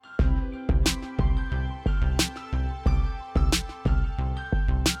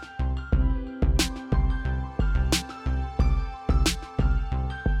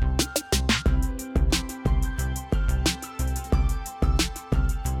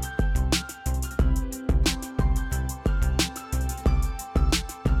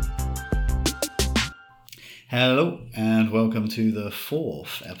Hello, and welcome to the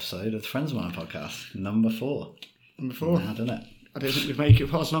 4th episode of the Friends of Mine podcast, number 4. Number 4. Mad, isn't it? I don't think we'd make it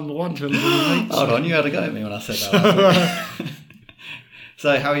past number 1 till the Hold on, you had a go at me when I said that.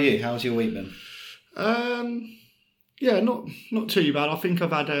 So, how are you? How's your week been? Yeah, not too bad. I think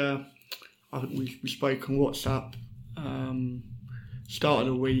I've had I think we spoke on WhatsApp, start of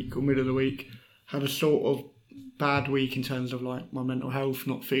the week or middle of the week, had a sort of bad week in terms of like my mental health,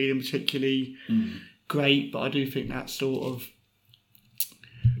 not feeling particularly great, but I do think that sort of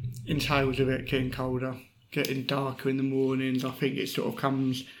entails of it getting colder, getting darker in the mornings. I think it sort of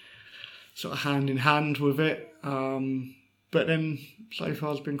comes sort of hand in hand with it. But then so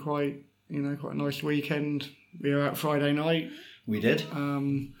far it's been quite a nice weekend. We were out Friday night. We did.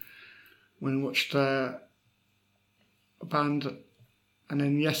 When I watched a band, and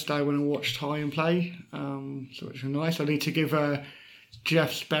then yesterday when I watched High and Play, so which was nice. I need to give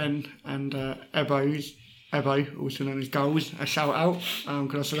Jeff, Spen and Ebo, also known as Goals, a shout out,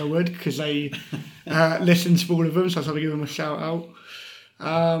 because I said I would, because they listened to all of them, so I had to give them a shout out.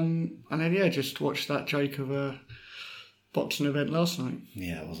 And then just watched that joke of a boxing event last night.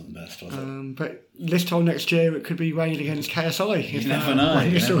 Yeah, it wasn't the best, was it? But this time next year it could be Wayne against KSI. You never know.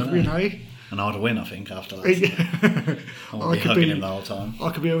 You know. And I'd win, I think, after that. I'll be hugging him the whole time.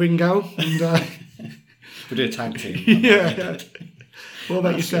 I could be a Ringo. And, we'll do a tag team. Yeah. What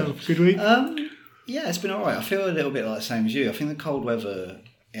about yourself? Good week? Yeah, it's been alright. I feel a little bit like the same as you. I think the cold weather,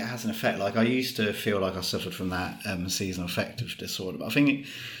 it has an effect. Like, I used to feel like I suffered from that seasonal affective disorder, but I think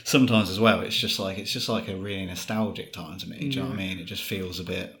sometimes as well, it's just like a really nostalgic time to me. Do you know what I mean? It just feels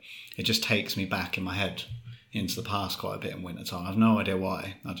it just takes me back in my head into the past quite a bit in winter time. I have no idea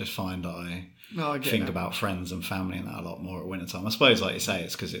why. I just find that I think about friends and family and that a lot more at winter time. I suppose, like you say,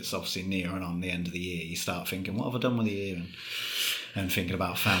 it's because it's obviously near and on the end of the year. You start thinking, what have I done with the year? And thinking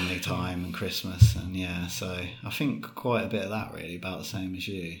about family time and Christmas. And so I think quite a bit of that really, about the same as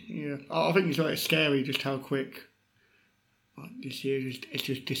you. Yeah, I think it's like scary just how quick this year it's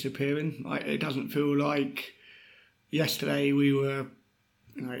just disappearing. Like, it doesn't feel like yesterday we were,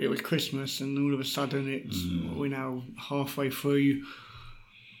 it was Christmas, and all of a sudden we're now halfway through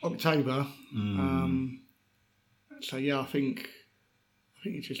October. So I think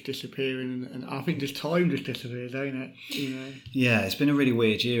it's just disappearing, and I think just time just disappears, ain't it? Yeah, it's been a really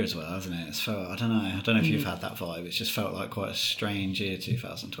weird year as well, hasn't it? It's felt, I don't know if you've had that vibe. It's just felt like quite a strange year,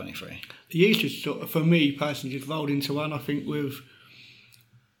 2023. The year's just sort of, for me personally, just rolled into one. I think with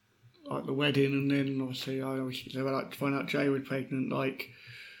like the wedding, and then obviously they were like to find out Jay was pregnant. Like,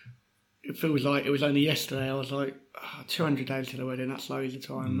 it feels like it was only yesterday. I was like, 200 days to the wedding. That's loads of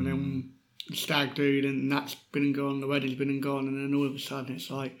time, and then the stag do, and that's been and gone. The wedding's been and gone, and then all of a sudden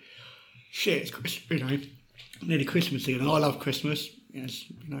it's like, shit. It's nearly Christmas Eve, and I love Christmas. Yes,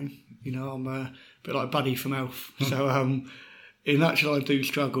 I'm a bit like Buddy from Elf. So in actual, I do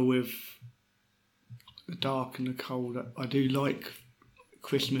struggle with the dark and the cold. I do like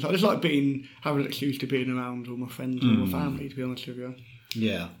Christmas. I just like having an excuse to being around all my friends and my family, to be honest with you.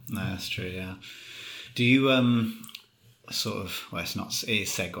 Yeah, no, that's true, yeah. Do you, it's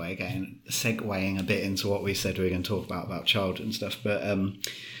segueing a bit into what we said we were going to talk about childhood and stuff, but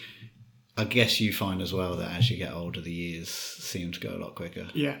I guess you find as well that as you get older, the years seem to go a lot quicker.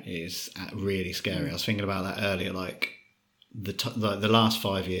 Yeah. It is really scary. I was thinking about that earlier, like the last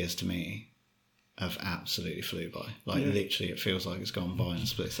 5 years to me have absolutely flew by. Literally, it feels like it's gone by in a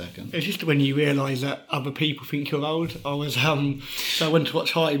split second. It's just when you realise that other people think you're old. I was so I went to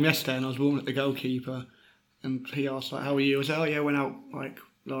watch Harty yesterday, and I was warming at the goalkeeper, and he asked like, "How are you?" I said, "Oh yeah, I went out like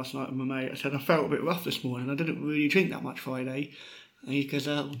last night with my mate." I said, "I felt a bit rough this morning. I didn't really drink that much Friday." And he goes,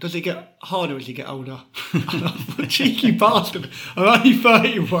 "Does it get harder as you get older?" Cheeky bastard. I'm only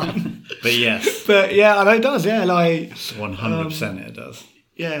 31. But yes. But yeah, I know it does. Yeah, like 100% it does.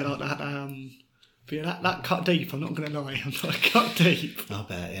 Yeah, like that. But yeah, that cut deep, I'm not going to lie. I'm like, cut deep. I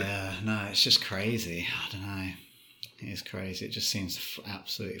bet, yeah. No, it's just crazy. I don't know. It is crazy. It just seems to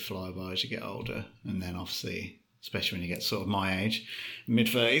absolutely fly by as you get older. And then obviously, especially when you get sort of my age,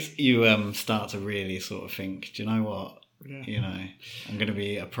 mid-30s, you start to really sort of think, do you know what? Yeah. I'm going to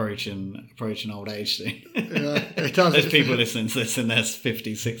be approaching old age soon. Yeah, it does. There's people listening to this in their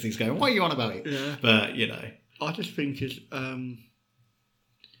 50s, 60s going, what are you on about it? Yeah. But, I just think it's...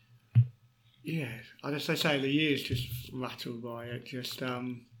 as I say, the years just rattled by. It just,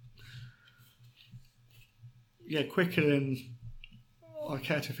 quicker than I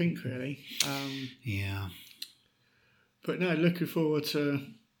care to think, really. Yeah. But no, looking forward to...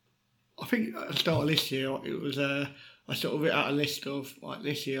 I think at the start of this year, it was... I sort of wrote out a list of, like,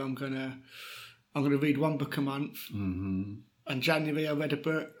 this year I'm gonna read one book a month. Mm-hmm. And January I read a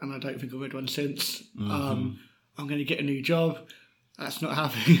book, and I don't think I've read one since. I'm going to get a new job. That's not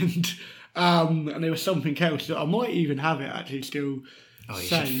happened. And there was something else that I might even have it actually still. Oh, you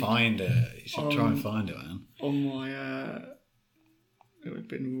should find it. You should try and find it, man. On my. It would have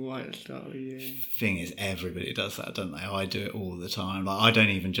been right at the start of the year. Thing is, everybody does that, don't they? I do it all the time. Like, I don't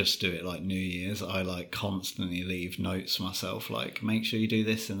even just do it like New Year's. I like constantly leave notes for myself. Like, make sure you do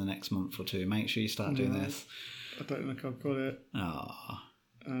this in the next month or two. Make sure you start doing this. I don't think I've got it. Ah.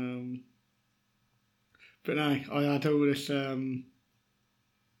 But no, I had all this. I'm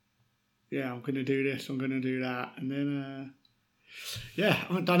going to do this. I'm going to do that, and then. I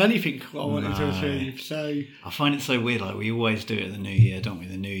haven't done anything I wanted to achieve. So I find it so weird. Like, we always do it at the New Year, don't we?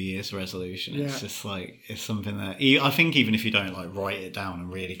 The New Year's resolution. It's just like, it's something that I think even if you don't like write it down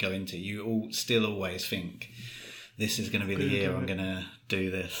and really go into, you still always think this is going to be the year I'm going to do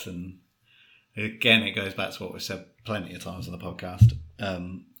this. And again, it goes back to what we've said plenty of times on the podcast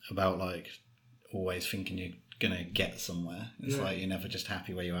about like always thinking you're going to get somewhere. It's like you're never just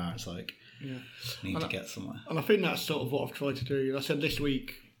happy where you are. It's like. Yeah, need to get somewhere. And I think that's sort of what I've tried to do. I said this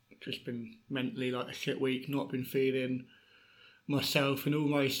week, just been mentally like a shit week, not been feeling myself, and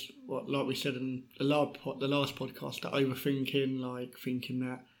almost, like we said in the last podcast, that overthinking, like thinking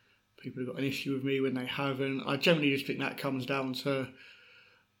that people have got an issue with me when they haven't. I generally just think that comes down to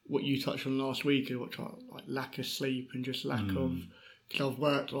what you touched on last week, and like lack of sleep and just lack of. Because I've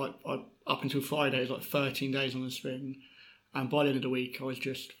worked up until Friday, it was like 13 days on the spin, and by the end of the week, I was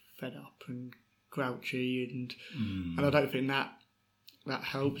just fed up and grouchy, and I don't think that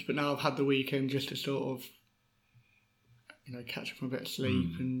helps. But now I've had the weekend just to sort of, catch up on a bit of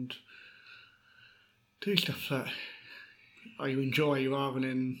sleep and do stuff that I enjoy rather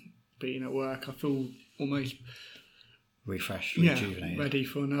than being at work. I feel almost refreshed, rejuvenated, ready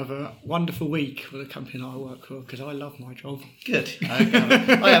for another wonderful week for the company I work for, because I love my job. Good. I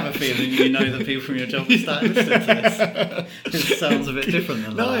have a feeling you know the people from your job will start listening to this. It sounds a bit different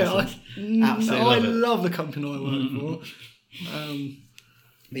than that. I love the company I work for.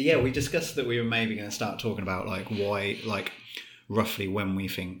 But yeah, we discussed that we were maybe going to start talking about like why, like roughly when we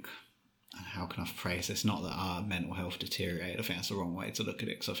think, how can I phrase this? Not that our mental health deteriorated. I think that's the wrong way to look at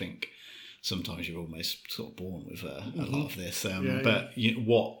it, because I think sometimes you're almost sort of born with a lot of this. But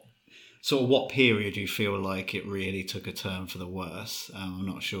what period do you feel like it really took a turn for the worse? I'm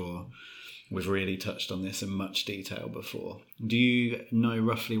not sure we've really touched on this in much detail before. Do you know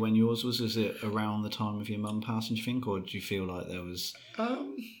roughly when yours was? Was it around the time of your mum passing, do you think? Or do you feel like there was...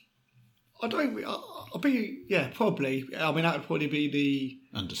 I don't... I'll be... Yeah, probably. I mean, that would probably be the...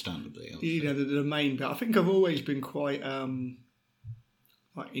 Understandably. The main bit. I think I've always been quite...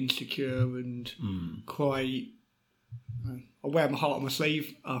 like insecure and quite... I wear my heart on my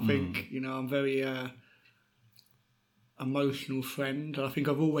sleeve. I think, I'm very emotional friend. I think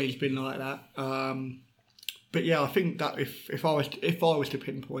I've always been like that. But yeah, I think that if I was to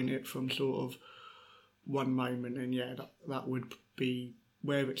pinpoint it from sort of one moment, then yeah, that would be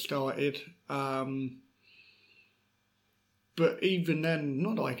where it started. But even then,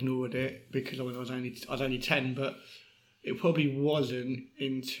 not that I ignored it, because I was only 10, but it probably wasn't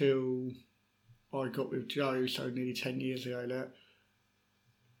until I got with Jo, so nearly 10 years ago, that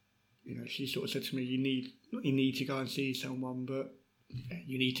she sort of said to me, you need to go and see someone, but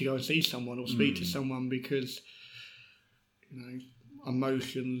you need to go and see someone or speak to someone, because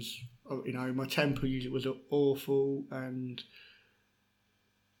emotions, my temper was awful, and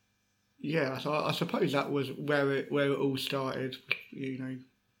yeah, so I suppose that was where it all started,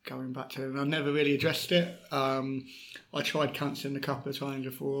 going back to it. And I never really addressed it. I tried counselling a couple of times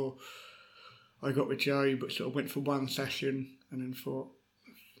before I got with Jo, but sort of went for one session and then thought,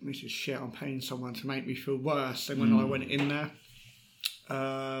 this is shit, I'm paying someone to make me feel worse than when I went in there.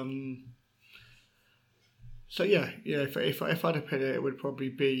 So yeah, if I'd have put it, it would probably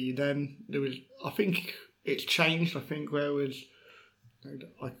be then. There was, I think it's changed. I think where it was,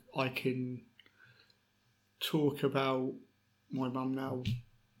 I can talk about my mum now,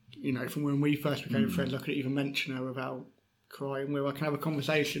 from when we first became friends. I could even mention her without crying, where I can have a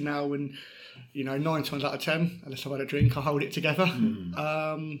conversation now, and 9 times out of 10, unless I've had a drink, I hold it together.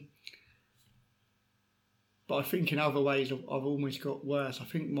 But I think in other ways I've almost got worse. I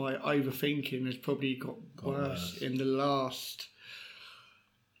think my overthinking has probably got worse in the last,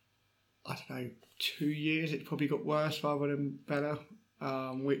 2 years. It probably got worse rather than better.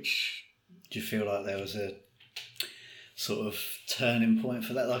 Which, do you feel like there was a sort of turning point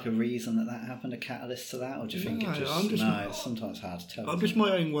for that, like a reason that happened, a catalyst to that, or do you think it's sometimes hard to tell? I'm just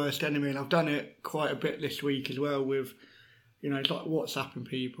my own worst enemy, and I've done it quite a bit this week as well with, it's like WhatsApping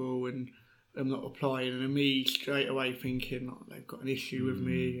people and them not replying, and then me straight away thinking they've got an issue with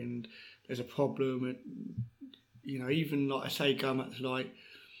me and there's a problem. And even like I say, going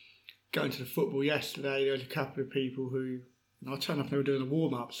to the football yesterday, there was a couple of people who I turned up and they were doing a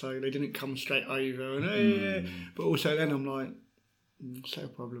warm up, so they didn't come straight over. And but also then I'm like, what's their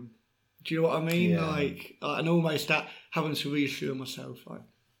problem? Do you know what I mean? Yeah. And almost that having to reassure myself, like,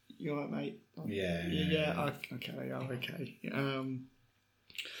 you all right, mate? Okay, I'm okay.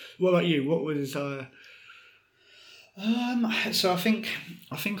 What about you? What was? So I think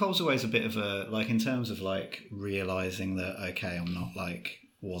I was always a bit of a, like, in terms of like realizing that okay, I'm not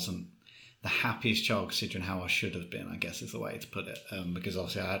wasn't the happiest child considering how I should have been, I guess is the way to put it. Because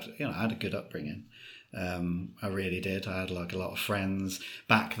obviously I had a good upbringing. I really did. I had like a lot of friends.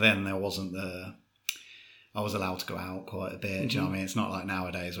 Back then there wasn't I was allowed to go out quite a bit. Do you know what I mean? It's not like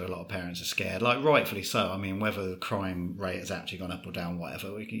nowadays where a lot of parents are scared. Like, rightfully so. I mean, whether the crime rate has actually gone up or down,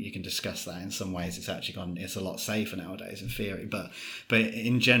 whatever, you can discuss that. In some ways, it's a lot safer nowadays in theory. But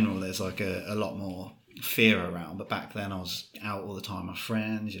in general, there's like a lot more fear around. But back then, I was out all the time with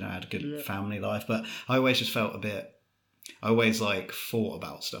friends. I had a good family life. But I always just felt I always thought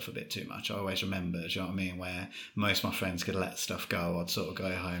about stuff a bit too much. I always remember, do you know what I mean, where most of my friends could let stuff go. I'd sort of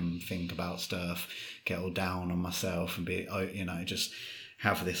go home, think about stuff, get all down on myself and be, just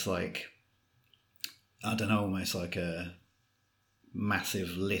have this I don't know, almost like a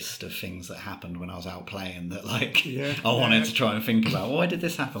massive list of things that happened when I was out playing that I wanted to try and think about. Why did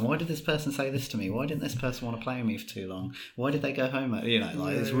this happen? Why did this person say this to me? Why didn't this person want to play with me for too long? Why did they go home?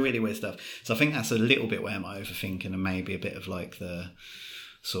 It's really weird stuff. So I think that's a little bit where my overthinking and maybe a bit of the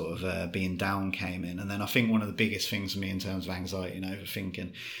sort of being down came in. And then I think one of the biggest things for me in terms of anxiety and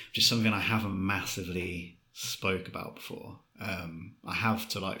overthinking, just something I haven't massively spoke about before. I have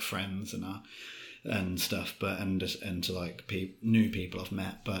to friends and stuff, but and to new people I've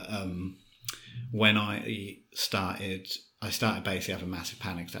met. But when I started basically having massive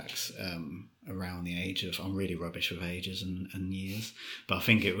panic attacks around the age of, I'm really rubbish with ages and years, but I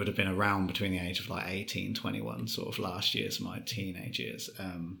think it would have been around between the age of 18, 21, sort of last year's my teenage years.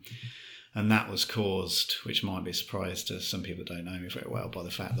 And that was caused, which might be a surprise to some people who don't know me very well, by the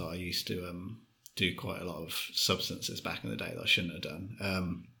fact that I used to do quite a lot of substances back in the day that I shouldn't have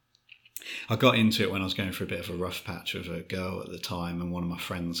done. I got into it when I was going through a bit of a rough patch with a girl at the time, and one of my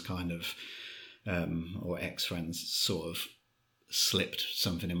friends or ex-friends sort of slipped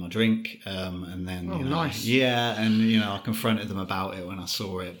something in my drink, and then nice. And I confronted them about it when I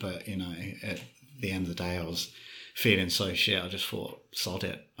saw it, but at the end of the day I was feeling so shit, I just thought, sod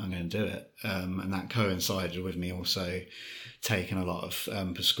it, I'm going to do it. And that coincided with me also taking a lot of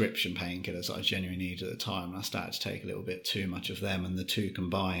prescription painkillers that I genuinely needed at the time, and I started to take a little bit too much of them, and the two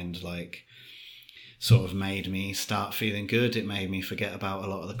combined sort of made me start feeling good. It made me forget about a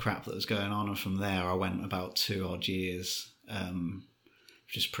lot of the crap that was going on, and from there I went about 2 odd years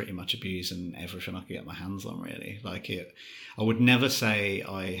just pretty much abusing everything I could get my hands on, really. I would never say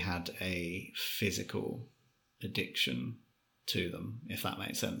I had a physical addiction to them, if that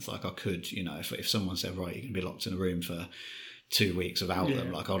makes sense. I could, if someone said, right, you can be locked in a room for 2 weeks without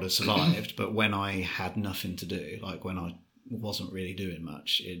them, I would have survived. But when I had nothing to do, when I wasn't really doing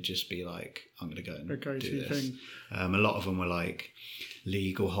much, it'd just be I'm going to go and do this. A lot of them were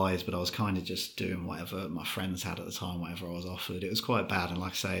legal highs, but I was kind of just doing whatever my friends had at the time, whatever I was offered. It was quite bad, and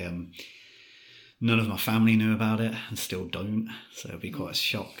like I say, none of my family knew about it and still don't, so it'd be quite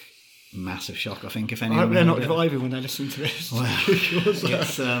a massive shock, I think, if anyone. I hope they're not driving when they listen to this. Well, it's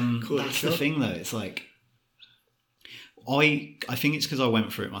that's the thing, though. It's I think it's because I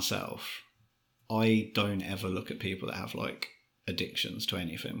went through it myself. I don't ever look at people that have addictions to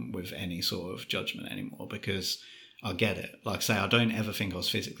anything with any sort of judgment anymore, because I get it. Like I say, I don't ever think I was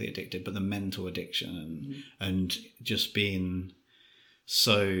physically addicted, but the mental addiction and just being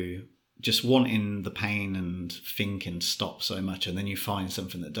just wanting the pain and thinking to stop so much, and then you find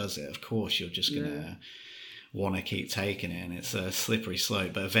something that does it, of course you're just going to want to keep taking it, and it's a slippery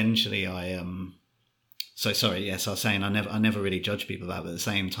slope. But eventually I so sorry, yes, I was saying I never really judge people about it, but at the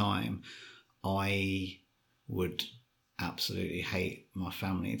same time I would absolutely hate my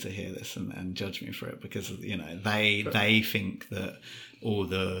family to hear this and judge me for it, because they think that all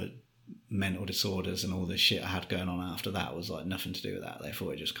the mental disorders and all the shit I had going on after that was nothing to do with that. They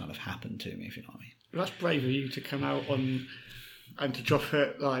thought it just kind of happened to me, if you know what I mean. That's brave of you to come out on and to drop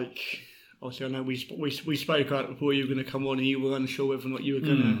it. Obviously I know we spoke about it before you were going to come on, and you were unsure whether or not you were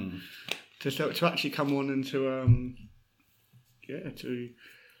going to actually come on and to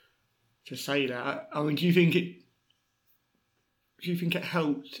say that. I mean, do you think it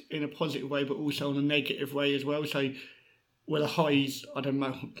helped in a positive way, but also in a negative way as well? So were the highs, I don't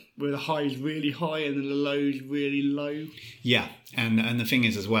know, were the highs really high and then the lows really low? Yeah, and the thing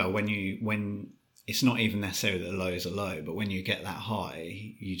is as well, when it's not even necessarily that the lows are low, but when you get that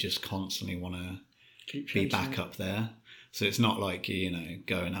high, you just constantly want to be back up there. So it's not like you're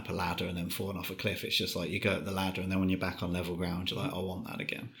going up a ladder and then falling off a cliff. It's just like you go up the ladder and then when you're back on level ground, you're like, I want that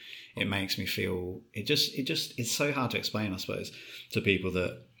again. It makes me feel, it's so hard to explain, I suppose, to people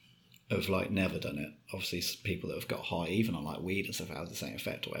that have like never done it. Obviously people that have got high, even on like weed and stuff, have the same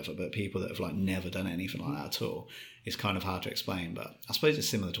effect or whatever, but people that have like never done anything like that at all, it's kind of hard to explain. But I suppose it's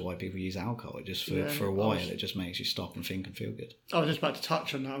similar to why people use alcohol. It just for a while it just makes you stop and think and feel good. I was just about to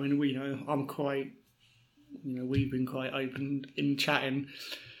touch on that. I mean, I'm quite, we've been quite open in chatting,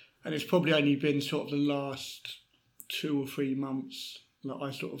 and it's probably only been sort of the last 2 or 3 months that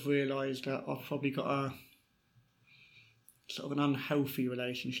I sort of realised that I've probably got a sort of an unhealthy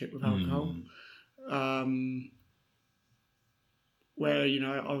relationship with alcohol, where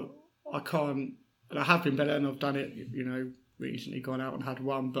I can't, and I have been better, and I've done it, recently gone out and had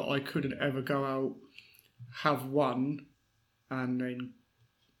one, but I couldn't ever go out, have one, and then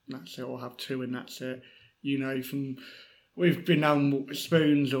that's it, or have 2 and that's it. We've been down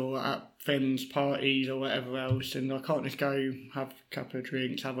spoons or at friends' parties or whatever else, and I can't just go have a couple of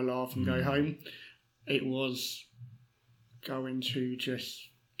drinks, have a laugh and go home. It was going to just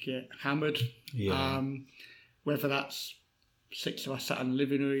get hammered. Yeah. Whether that's 6 of us sat in the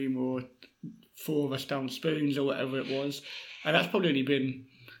living room or 4 of us down spoons or whatever it was. And that's probably only been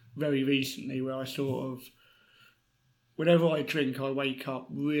very recently where I sort of, whenever I drink, I wake up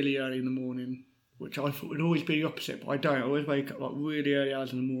really early in the morning, which I thought would always be the opposite, but I don't. I always wake up like really early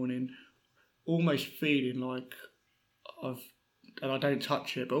hours in the morning, almost feeling like and I don't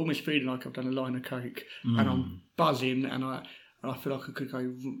touch it, but almost feeling like I've done a line of coke and I'm buzzing and I feel like I could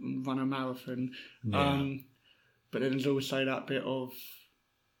go run a marathon. Yeah. But then there's also that bit of,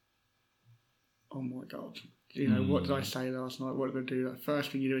 oh my God, what did I say last night? What did I do? Like, first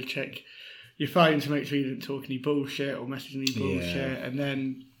thing you do is check your phone to make sure you didn't talk any bullshit or message any bullshit. Yeah. And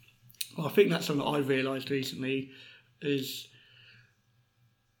then I think that's something that I've realised recently is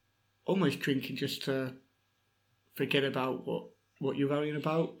almost drinking just to forget about what you're worrying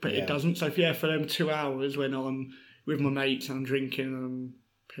about, but it doesn't. So for them 2 hours when I'm with my mates and I'm drinking and I'm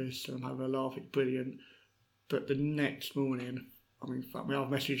pissed and I'm having a laugh, it's brilliant. But the next morning, I mean, fuck me, I've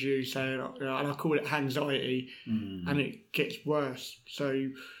messaged you saying, and I call it anxiety, and it gets worse. So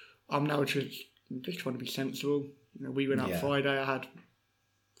I'm now just trying to be sensible. We went out Friday, I had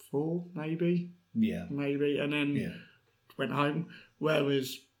 4, maybe. Yeah. Maybe, and then went home.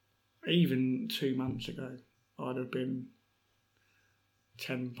 Whereas even 2 months ago, I'd have been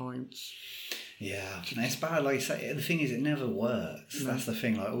 10 pints. Yeah, and it's bad, like you say, the thing is it never works. No. That's the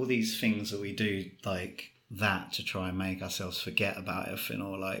thing, like all these things that we do like that to try and make ourselves forget about everything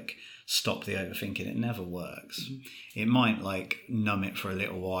or like stop the overthinking, it never works. It might like numb it for a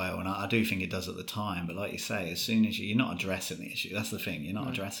little while, and I do think it does at the time, but like you say, as soon as you're not addressing the issue, that's the thing, you're not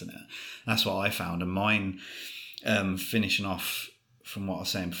addressing it. That's what I found, and mine, finishing off from what I was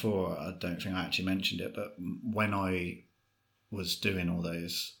saying before, I don't think I actually mentioned it, but when I was doing all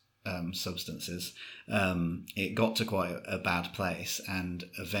those substances, it got to quite a bad place, and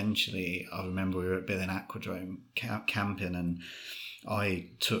eventually I remember we were at Billing Aquadrome camping, and I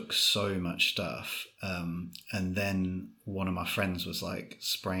took so much stuff, and then one of my friends was like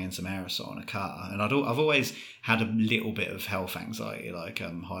spraying some aerosol on a car, and I've always had a little bit of health anxiety, like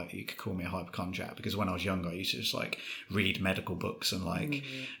you could call me a hypochondriac, because when I was younger I used to just like read medical books, and like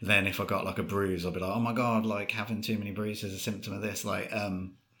then if I got like a bruise I'd be like, oh my God, like having too many bruises is a symptom of this, like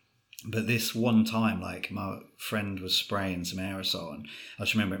but this one time, like my friend was spraying some aerosol, and I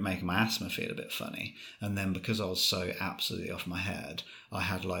just remember it making my asthma feel a bit funny. And then because I was so absolutely off my head, I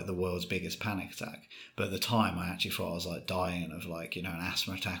had like the world's biggest panic attack. But at the time, I actually thought I was like dying of like an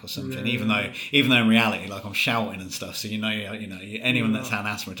asthma attack or something. Yeah. Even though in reality, like I'm shouting and stuff. So anyone that's had an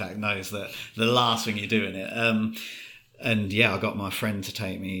asthma attack knows that the last thing you do in it. And I got my friend to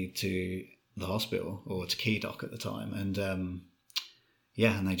take me to the hospital, or to Key Doc at the time, and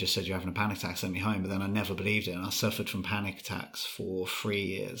and they just said, you're having a panic attack, sent me home. But then I never believed it, and I suffered from panic attacks for 3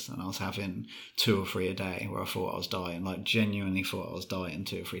 years, and I was having 2 or 3 a day where I thought I was dying, like genuinely thought I was dying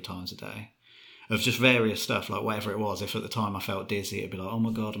 2 or 3 times a day of just various stuff, like whatever it was. If at the time I felt dizzy, it'd be like, oh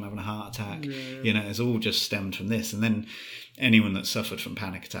my God, I'm having a heart attack. Yeah. It's all just stemmed from this. And then anyone that suffered from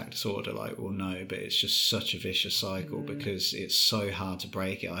panic attack disorder will know, but it's just such a vicious cycle because it's so hard to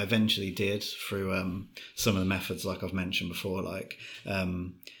break it. I eventually did through some of the methods like I've mentioned before, like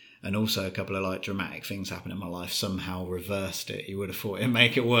and also a couple of like dramatic things happened in my life somehow reversed it. You would have thought it'd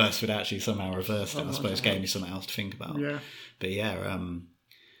make it worse, but actually somehow reversed it. I suppose gave me something else to think about. Yeah. But yeah,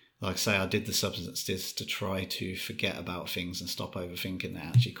 like I say, I did the substances to try to forget about things and stop overthinking. That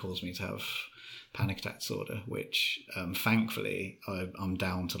actually caused me to have panic attack disorder, which thankfully I'm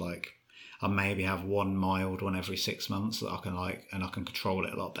down to like, I maybe have one mild one every 6 months that I can like, and I can control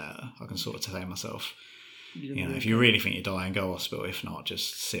it a lot better. I can sort of tell myself, if you really think you're dying, go hospital. If not,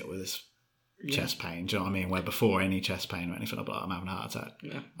 just sit with this chest pain. Do you know what I mean? Where before any chest pain or anything, I'd be like, I'm having a heart attack.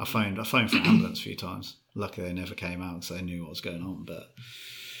 Yeah. I phoned for an ambulance a few times. Luckily, they never came out because they knew what was going on. But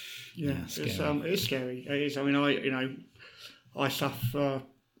it's scary. It is. I mean, I suffer.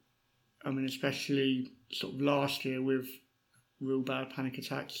 I mean, especially sort of last year with real bad panic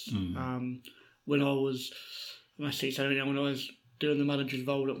attacks. When I was doing the manager's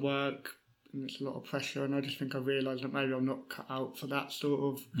role at work, and it's a lot of pressure, and I just think I realised that maybe I'm not cut out for that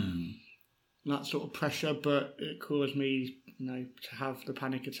sort of pressure, but it caused me, to have the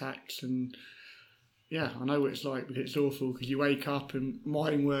panic attacks. And yeah, I know what it's like, because it's awful, because you wake up and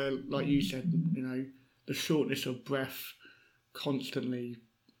mine were, like you said, the shortness of breath constantly,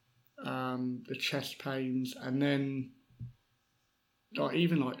 the chest pains, and then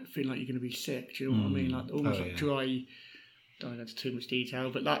even feeling like you're going to be sick. Do you know what I mean? Like almost dry. Don't go into too much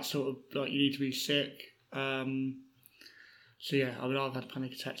detail, but that sort of like you need to be sick. So yeah, I mean, I've had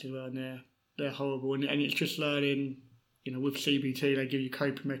panic attacks as well, and they're horrible. And it's just learning. With CBT, they give you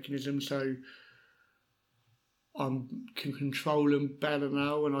coping mechanisms, so I can control them better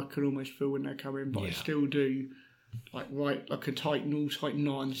now, and I can almost feel when they're coming, but I still do. Like a tight knot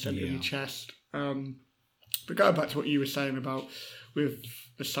in the centre of your chest. But going back to what you were saying about with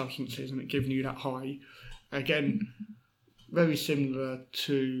the substances and it giving you that high, again, very similar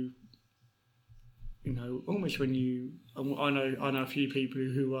to, almost when I know a few people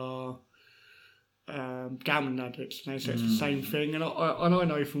who are gambling addicts, and they say it's the same thing. And I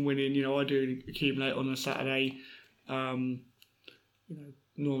know from winning, I do accumulate on a Saturday, normally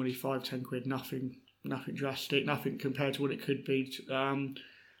 5-10 quid, nothing drastic, nothing compared to what it could be.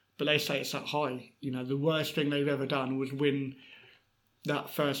 But they say it's that high. The worst thing they've ever done was win that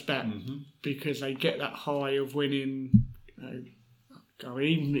first bet, because they get that high of winning,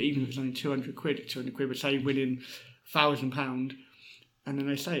 even if it's only 200 quid, but say winning £1,000, and then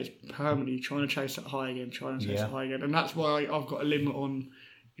they say it's permanently trying to chase that high again, and that's why I've got a limit on,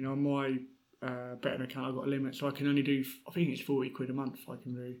 on my betting account. I've got a limit, so I can only do, I think it's 40 quid a month I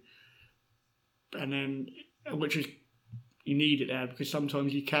can do. And then, which is, you need it there, because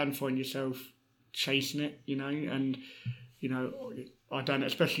sometimes you can find yourself chasing it, and, I done it,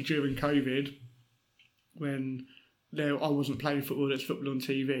 especially during COVID, when I wasn't playing football, there's football on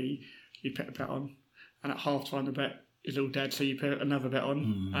TV, you put a bet on, and at half time the bet is all dead, so you put another bet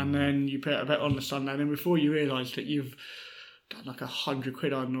on, and then you put a bet on the Sunday, and then before you realise that you've done like 100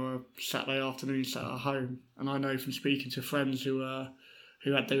 quid on a Saturday afternoon sat at home. And I know from speaking to friends who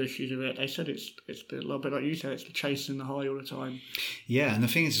had their issues with it, they said it's a little bit like you said, it's the chasing the high all the time. Yeah, and the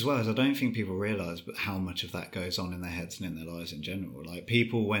thing is as well is I don't think people realise how much of that goes on in their heads and in their lives in general. Like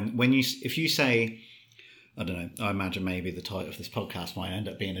people, if you say, I don't know, I imagine maybe the title of this podcast might end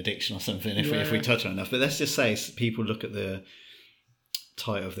up being addiction or something if we touch on enough. But let's just say people look at the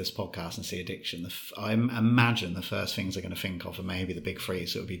title of this podcast and see addiction. I imagine the first things they're going to think of are maybe the big three,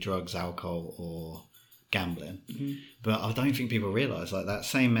 so it would be drugs, alcohol, or gambling. But I don't think people realise like that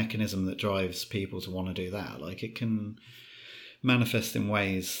same mechanism that drives people to want to do that, like it can manifest in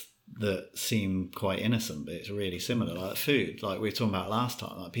ways that seem quite innocent, but it's really similar. Like food, like we were talking about last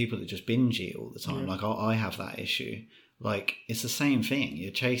time, like people that just binge eat all the time. Like I have that issue. Like it's the same thing.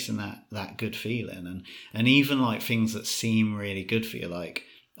 You're chasing that good feeling, and even like things that seem really good for you. Like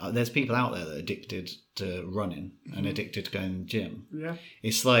there's people out there that are addicted to running and addicted to going to the gym. Yeah,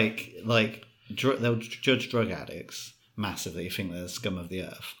 it's like they'll judge drug addicts massively, think they're the scum of the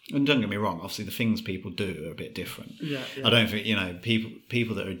earth. And don't get me wrong, obviously the things people do are a bit different. Yeah. I don't think,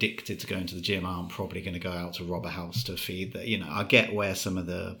 people that are addicted to going to the gym aren't probably going to go out to rob a house to feed that. I get where some of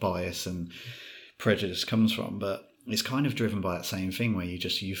the bias and prejudice comes from, but it's kind of driven by that same thing where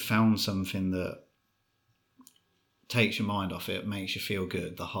you found something that takes your mind off it, makes you feel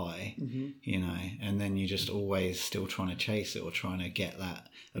good, the high, and then you're just always still trying to chase it or trying to get that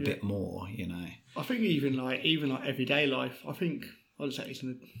a bit more, I think even like everyday life, I think I'd say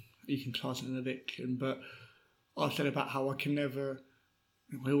you can class it as an addiction, but I've said about how I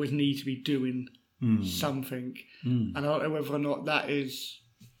always need to be doing something, and I don't know whether or not that is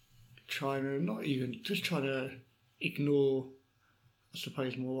trying to ignore I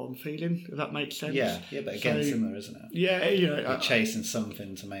suppose, more what I'm feeling, if that makes sense. Yeah, but again, similar, isn't it? Yeah, You're chasing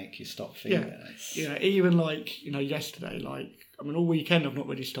something to make you stop feeling it. Yeah, even like, yesterday, like, I mean, all weekend I've not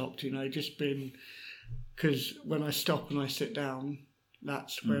really stopped, just been, because when I stop and I sit down,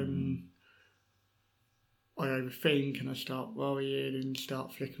 that's when I overthink and I start worrying and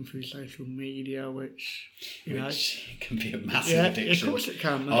start flicking through social media, which can be a massive addiction. Of course it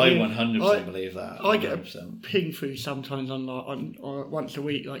can. I 100% believe that. 100%. I get a ping through sometimes on once a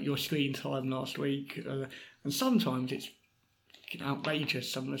week, like your screen time last week, and sometimes it's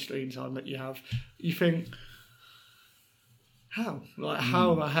outrageous. Some of the screen time that you have, you think, how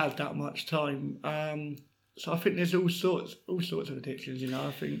have I had that much time? So I think there's all sorts of addictions.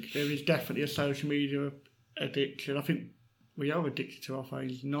 I think there is definitely a social media addiction. I think we are addicted to our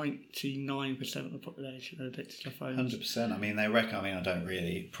phones. 99% of the population are addicted to their phones. 100%. I mean, they reckon, I don't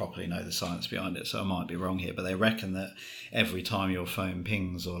really properly know the science behind it, so I might be wrong here, but they reckon that every time your phone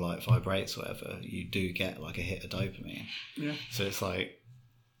pings or like vibrates or whatever, you do get like a hit of dopamine. Yeah. So it's like,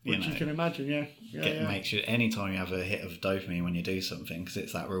 you can imagine, makes you, anytime you have a hit of dopamine when you do something, because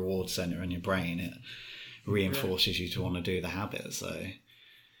it's that reward centre in your brain, it reinforces you to want to do the habit. So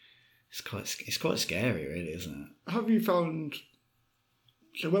it's quite scary, really, isn't it? Have you found?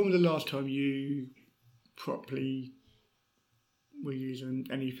 So when was the last time you properly were using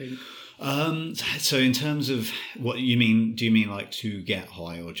anything? So in terms of what you mean, do you mean like to get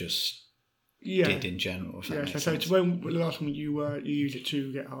high or just did in general? So when was the last time you used it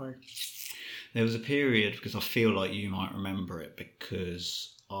to get high? There was a period, because I feel like you might remember it,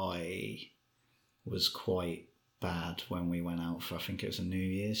 because I was quite bad when we went out for, I think it was a New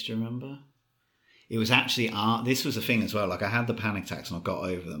Year's, do you remember? It was actually, this was a thing as well, like I had the panic attacks and I got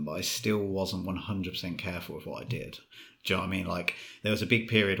over them, but I still wasn't 100% careful with what I did. Do you know what I mean? Like there was a big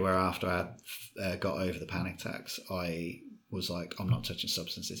period where after I got over the panic attacks, I was like, I'm not touching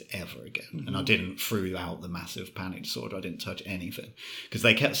substances ever again. Mm-hmm. And I didn't, throughout the massive panic disorder, I didn't touch anything. Because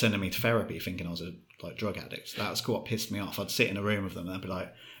they kept sending me to therapy thinking I was a drug addict. That was what pissed me off. I'd sit in a room with them and they'd be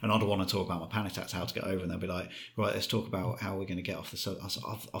like, and I'd want to talk about my panic attacks, how to get over, and they'd be like, right, let's talk about how we're going to get off the substance.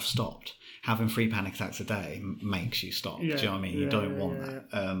 I've stopped. Having 3 panic attacks a day makes you stop. Yeah. Do you know what I mean? You don't want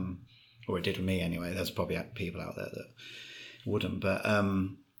that. Or it did with me anyway. There's probably people out there that wouldn't.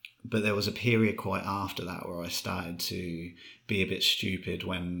 But there was a period quite after that where I started to be a bit stupid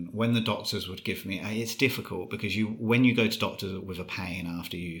when the doctors would give me... It's difficult because when you go to doctors with a pain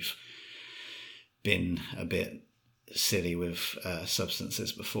after you've been a bit silly with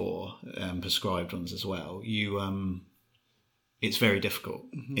substances before, prescribed ones as well, it's very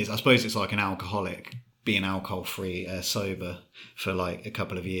difficult. Mm-hmm. I suppose it's like an alcoholic being alcohol-free, sober for like a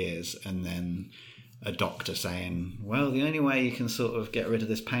couple of years, and then a doctor saying, well, the only way you can sort of get rid of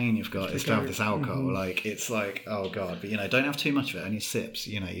this pain you've got is to have this alcohol. Mm-hmm. Like, it's like, oh God, but don't have too much of it, only sips,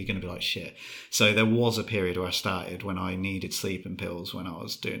 you're going to be like shit. So there was a period where I started when I needed sleeping pills, when I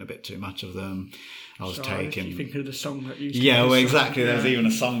was doing a bit too much of them. I was taking... You think of the song that used to... Yeah, well, exactly. There was even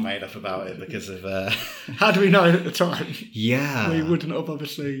a song made up about it because of... How do we know at the time? Yeah. We wouldn't have,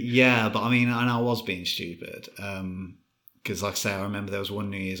 obviously... Yeah, but I mean, and I was being stupid. Because, like I say, I remember there was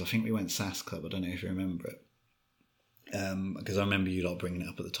one New Year's, I think we went SAS Club, I don't know if you remember it. Because I remember you lot bringing it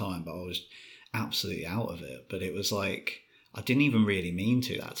up at the time, but I was absolutely out of it. But it was like, I didn't even really mean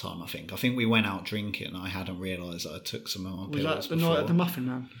to that time, I think. I think we went out drinking and I hadn't realised that I took some of my pills before. Was that the night at the Muffin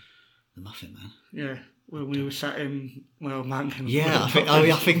Man? The Muffin Man? Yeah, when we were sat in, Man. Yeah,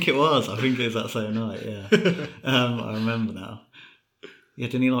 I think it was. I think it was that same night, yeah. I remember now. Yeah,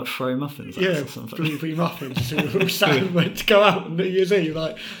 didn't he throw muffins at us or something? Blueberry muffins. So we were sat and went to go out on New Year's Eve,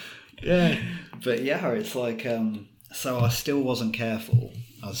 yeah. But yeah, it's like, so I still wasn't careful.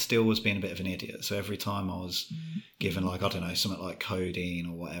 I still was being a bit of an idiot. So every time I was given I don't know, something like codeine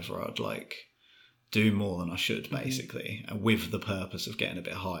or whatever, I'd do more than I should, basically, with the purpose of getting a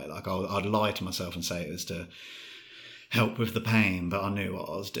bit high. I'd lie to myself and say it was to help with the pain, but I knew what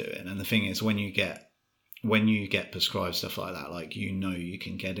I was doing. And the thing is, when you get prescribed stuff like that, you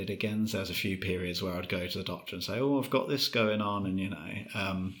can get it again. So there's a few periods where I'd go to the doctor and say, oh, I've got this going on.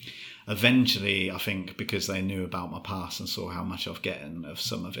 And, eventually, I think because they knew about my past and saw how much I've gotten of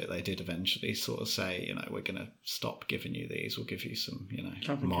some of it, they did eventually sort of say, we're going to stop giving you these. We'll give you some,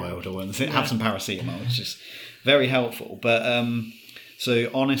 milder ones. Yeah. Have some paracetamol, which is very helpful. But,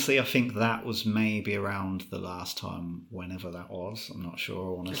 so honestly, I think that was maybe around the last time, whenever that was. I'm not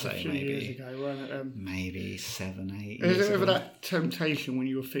sure. I want to say maybe years ago, wasn't it? Maybe 7, 8 years ago. Is it ever ago. that temptation when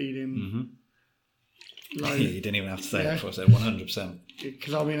you were feeling? Mm-hmm. You didn't even have to say it before I said 100%.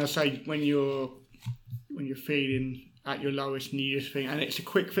 Because I say when you're feeling at your lowest, and you just think, and it's a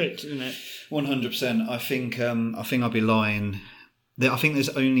quick fix, isn't it? 100%. I think I'd be lying I think there's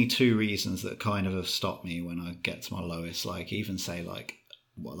only two reasons that kind of have stopped me when I get to my lowest. Like even say like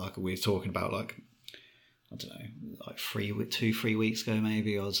we were talking about like I don't know, like 3 weeks ago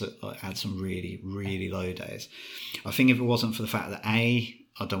maybe, I was I had some really, really low days. I think if it wasn't for the fact that I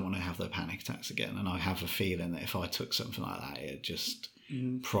don't want to have the panic attacks again, and I have a feeling that if I took something like that, it'd just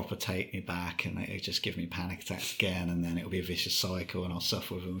proper take me back, and it'd just give me panic attacks again, and then it'll be a vicious cycle, and I'll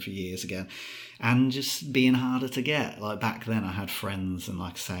suffer with them for years again, and just being harder to get. Like back then, I had friends, and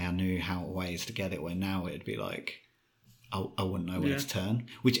like I say, I knew ways to get it. Where now it'd be like, I wouldn't know where to turn.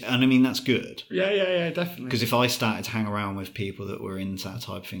 And I mean, that's good. Yeah, definitely. Because if I started to hang around with people that were into that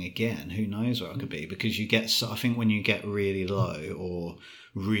type of thing again, who knows where I could be? Because I think when you get really low or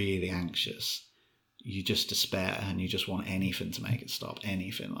really anxious, you just despair and you just want anything to make it stop.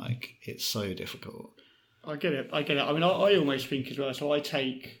 Anything. Like, it's so difficult. I get it. I mean, I almost think as well, so I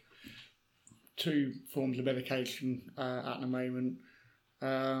take 2 forms of medication at the moment.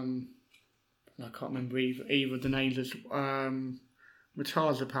 I can't remember either of the names.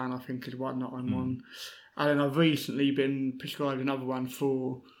 Metazepam, I think, is one that I'm on. And then I've recently been prescribed another one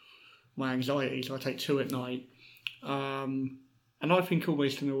for my anxiety, so I take 2 at night. And I think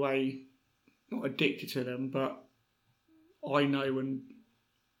almost in a way, not addicted to them, but I know when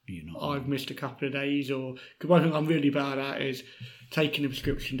I've missed a couple of days, or because one thing I'm really bad at is taking the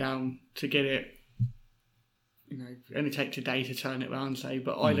prescription down to get it. It only takes a day to turn it around, say,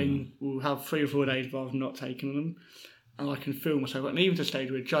 but I then will have 3 or 4 days rather than not taking them, and I can feel myself. And even to the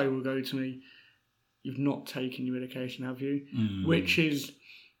stage where Joe will go to me, "You've not taken your medication, have you?" Which is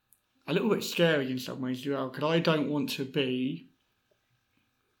a little bit scary in some ways as well, because I don't want to be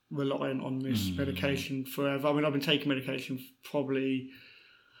reliant on this medication forever. I mean, I've been taking medication probably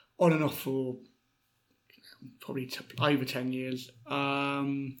on and off for probably over 10 years.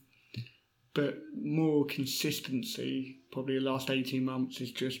 But more consistency, probably the last 18 months,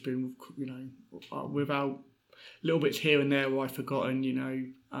 has just been, without little bits here and there where I've forgotten,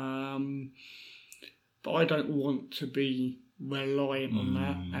 but I don't want to be reliant on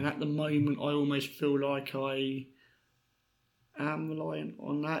that. And at the moment, I almost feel like I am reliant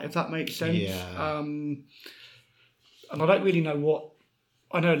on that, if that makes sense. Yeah. And I don't really know what...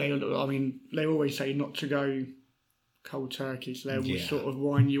 I know they always say not to go cold turkey, so they will sort of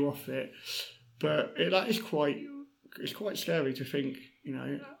wind you off it, but it's quite scary to think,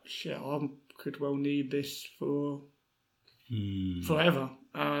 shit, I could well need this for forever.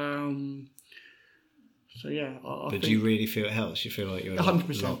 So yeah, I but think, do you really feel it helps? You feel like you're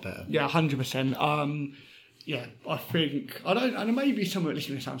 100%. A lot better? Yeah, 100%. Yeah, I think I don't, and maybe some of it.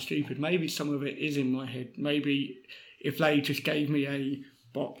 Listen, it sounds stupid. Maybe some of it is in my head. Maybe if they just gave me a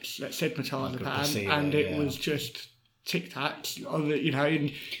box that said metazepam and it was just Tic Tacs, and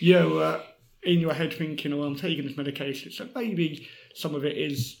you're in your head thinking, "Oh, I'm taking this medication." So maybe some of it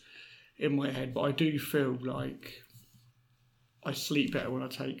is in my head, but I do feel like I sleep better when I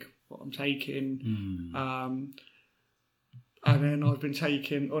take what I'm taking. And then I've been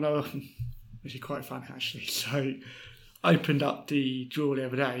taking. Oh no, this is quite fun actually. So I opened up the drawer the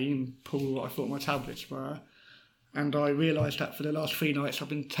other day and pulled what I thought my tablets were. And I realised that for the last 3 nights I've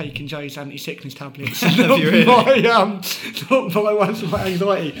been taking Joe's anti-sickness tablets. Have you really? Not my ones for my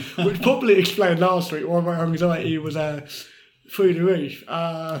anxiety, which probably explained last week why my anxiety was through the roof.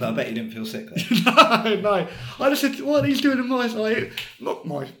 But I bet you didn't feel sick then. No. I just said, what are these doing in my side? Not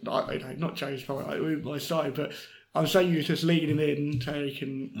Joe's fault, with my side, but I'm saying you're just leading in,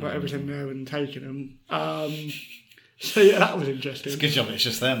 taking whatever's in there and taking them. So yeah, that was interesting. It's a good job it's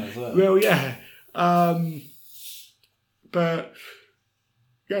just them as well. Well, yeah. But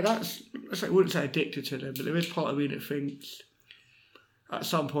yeah, I wouldn't say addicted to them, but there is part of me that thinks at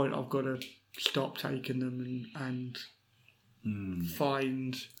some point I've got to stop taking them and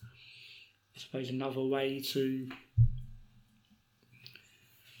find, I suppose, another way to.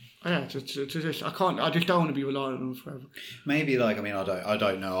 Yeah, to just I just don't want to be reliant on them forever. Maybe I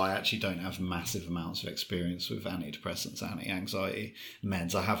don't know. I actually don't have massive amounts of experience with antidepressants, anti-anxiety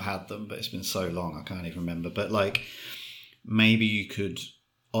meds. I have had them, but it's been so long I can't even remember. But maybe you could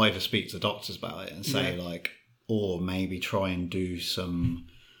either speak to doctors about it and say or maybe try and do some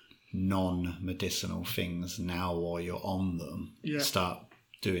non-medicinal things now while you're on them. Yeah. Start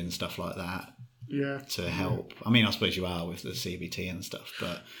doing stuff like that. Yeah. To help. I mean, I suppose you are with the CBT and stuff,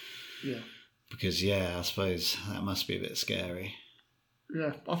 but because I suppose that must be a bit scary.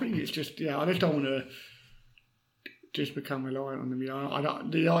 Yeah, I think it's just I just don't want to just become reliant on them.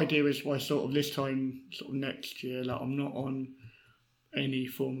 The idea is by sort of this time, sort of next year, I'm not on any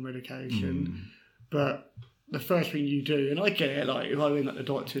form of medication. But the first thing you do, and I get it, if I ring up the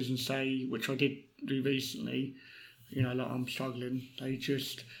doctors and say, which I did do recently, like I'm struggling. They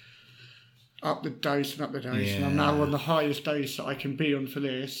just up the dose, and I'm now on the highest dose that I can be on for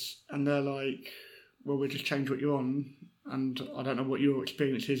this, and they're like, well, we'll just change what you're on. And I don't know what your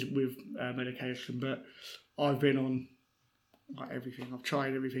experience is with medication, but I've been on everything. I've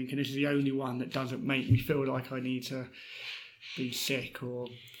tried everything, and this is the only one that doesn't make me feel like I need to be sick or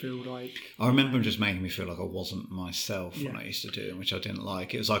feel like... I remember just making me feel like I wasn't myself when I used to do it, which I didn't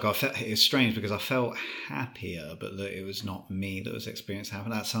like. It was like it was strange because I felt happier, but that it was not me that was experiencing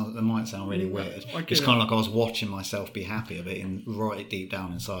happiness. That might sound really weird. It's kind of like I was watching myself be happier, but right deep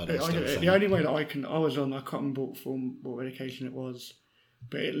down inside. The only way that I can't remember what medication it was,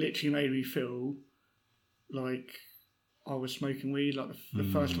 but it literally made me feel like I was smoking weed, like the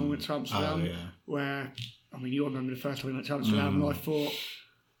first time I went to Amsterdam, where... I mean, you remember the first time we went to Amsterdam, and I thought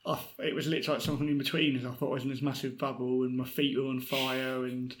it was literally like something in between. As I thought I was in this massive bubble, and my feet were on fire,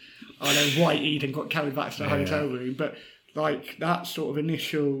 and I know white-eyed and got carried back to the hotel room. But like that sort of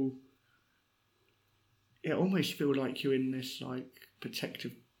initial, it almost feels like you're in this like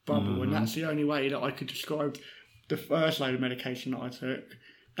protective bubble, and that's the only way that I could describe the first load of medication that I took.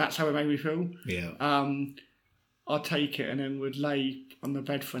 That's how it made me feel. Yeah. I'd take it and then would lay on the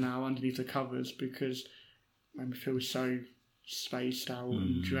bed for an hour underneath the covers because it made me feel so spaced out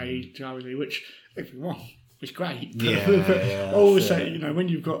and drowsy, which, if you're wrong, is great. But also, when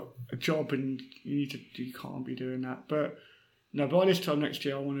you've got a job and you can't be doing that. But no, by this time next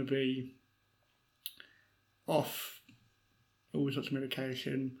year, I want to be off all sorts of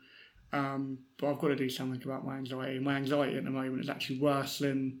medication. But I've got to do something about my anxiety. My anxiety at the moment is actually worse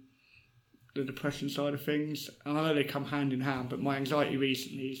than the depression side of things. And I know they come hand in hand, but my anxiety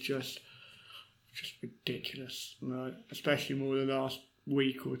recently is just ridiculous, especially more the last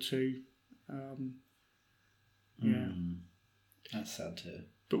week or two. That's sad too.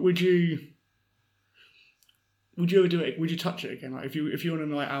 But would you ever do it? Would you touch it again? Like if you're on a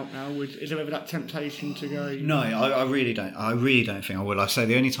night out now, is there ever that temptation to go? No, I really don't. I really don't think I would. I say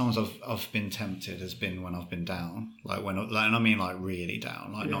the only times I've been tempted has been when I've been down, and I mean like really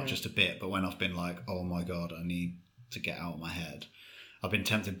down, not just a bit, but when I've been like, oh my god, I need to get out of my head. I've been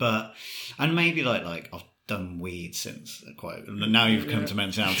tempted, and maybe like I've done weed since quite. Now you've come to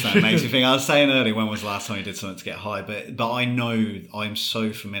mention Amsterdam, it makes me think. I was saying earlier, when was the last time you did something to get high? But I know I'm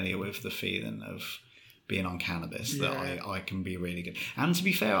so familiar with the feeling of being on cannabis that I can be really good. And to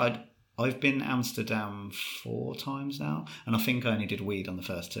be fair, I've been Amsterdam 4 times now, and I think I only did weed on the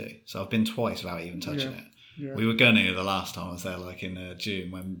first 2. So I've been twice without even touching it. Yeah. We were going to the last time I was there, like in June,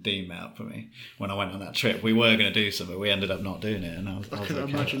 when Dean met up for me. When I went on that trip, we were going to do something. We ended up not doing it, and I couldn't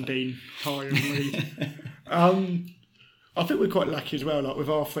imagine Dean high on weed. I think we're quite lucky as well. Like with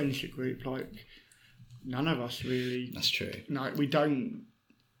our friendship group, like none of us really. That's true. No, we don't.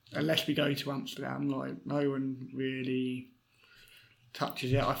 Unless we go to Amsterdam, like no one really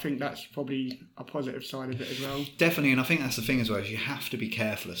touches it. I think that's probably a positive side of it as well. Definitely, and I think that's the thing as well, is you have to be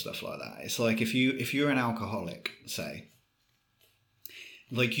careful of stuff like that. It's like if you're an alcoholic, say,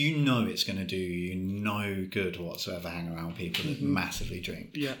 like it's going to do you no good whatsoever hanging around people that massively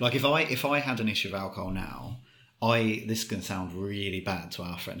drink. Yeah. Like if I had an issue of alcohol now, this is going to sound really bad to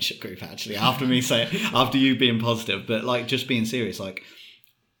our friendship group actually, after you being positive, but like just being serious, like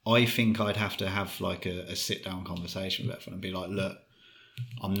I think I'd have to have like a sit down conversation with everyone and be like, look,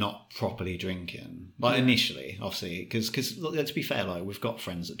 I'm not properly drinking. Like initially, obviously, because let's be fair, like we've got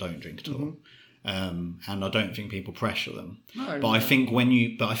friends that don't drink at all, and I don't think people pressure them. No, but I think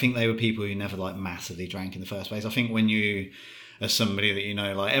I think they were people who never like massively drank in the first place. I think when you, as somebody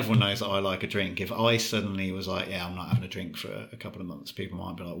that like everyone knows that I like a drink. If I suddenly was like, I'm not having a drink for a couple of months, people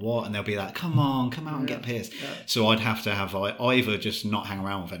might be like, what? And they'll be like, come out and get pissed. Yeah. So I'd have to have either just not hang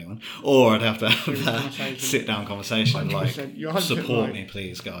around with anyone, or I'd have to have that sit down conversation, like support right. me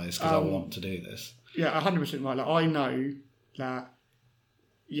please guys, because I want to do this. Yeah, 100% right. Like I know that,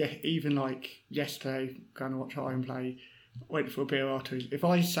 even like yesterday, going to watch Iron Play, went for a beer afterwards. If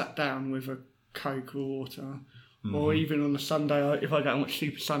I sat down with a Coke or water, or even on a Sunday, if I go and watch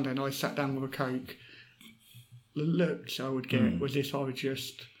Super Sunday and I sat down with a Coke, the looks I would get was if I would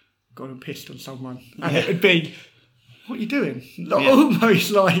just gone and pissed on someone. And it would be, what are you doing?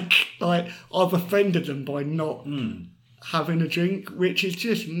 Almost like I've offended them by not having a drink, which is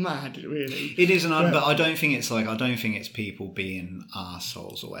just mad, really. It is, but I don't think it's people being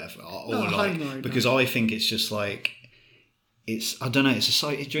arseholes or whatever. Because I think it's just like, I don't know,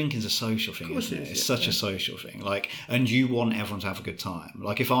 drinking's a social thing, isn't it? It's such a social thing. Like, and you want everyone to have a good time.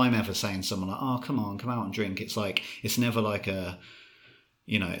 Like, if I'm ever saying to someone like, oh, come out and drink, it's like, it's never like a,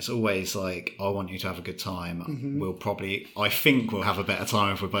 you know, it's always like, I want you to have a good time. Mm-hmm. I think we'll have a better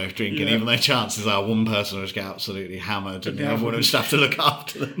time if we're both drinking, even though chances are one person will just get absolutely hammered and the other one will just have to look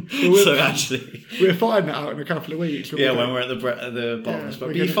after them. So actually, we'll find that out in a couple of weeks. When we're at the bottom.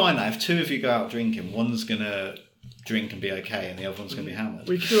 But you find that if two of you go out drinking, one's going to drink and be okay and the other one's going to be hammered.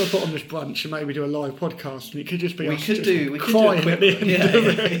 We could do a bottomless brunch and maybe do a live podcast, and it could just be we us could just do crying at the end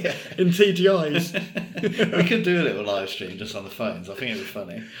in TGI's. We could do a little live stream just on the phones. I think it'd be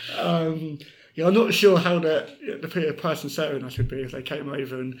funny. I'm not sure how the person serving us would be if they came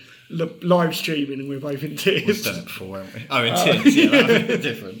over and live streaming and we're both in tears. We've done it before, haven't we? Oh, in tears, yeah, that would be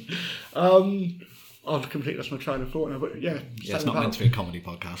different. I've completely lost my train of thought now, but yeah. It's not meant to be a comedy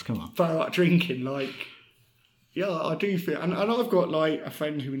podcast, come on. But like drinking, like, yeah, I do feel, and I've got like a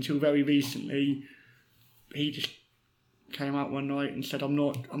friend who until very recently, he just came out one night and said, I'm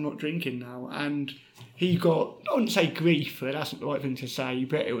not drinking now, and he got, I wouldn't say grief, but that's not the right thing to say,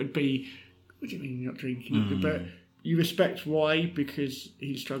 but it would be, what do you mean you're not drinking? But you respect why, because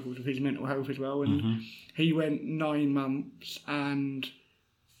he struggles with his mental health as well, and he went 9 months and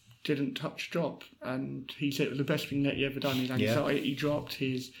didn't touch a drop, and he said it was the best thing that he ever done. His anxiety dropped,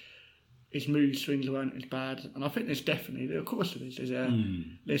 his mood swings weren't as bad, and I think there's definitely, of course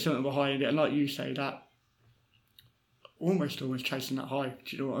there's something behind it, and like you say, that almost chasing that high.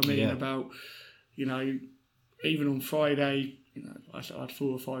 Do you know what I mean? Yeah. About, you know, even on Friday, you know, I had 4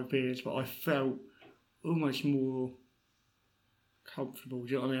 or 5 beers, but I felt almost more comfortable.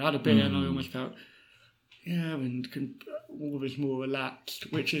 Do you know what I mean? I had a beer and I almost felt, and always more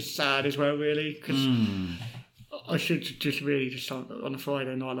relaxed, which is sad as well, really, because I should just really just start on a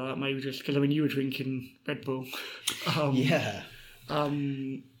Friday night like that, maybe just because, I mean, you were drinking Red Bull.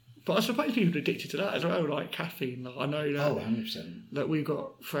 But I suppose people are addicted to that as well, like caffeine. Like, I know that, 100%. that we've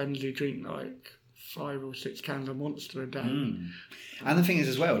got friends who drink like 5 or 6 cans of Monster a day. And the thing is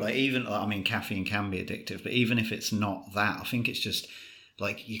as well, like even, I mean, caffeine can be addictive, but even if it's not that, I think it's just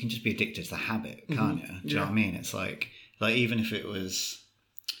like you can just be addicted to the habit, can't you? Do you know what I mean? It's like even if it was,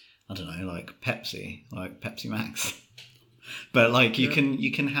 I don't know, like Pepsi Max. But like you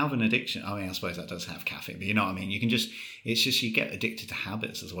can have an addiction. I mean, I suppose that does have caffeine, but you know what I mean? It's just you get addicted to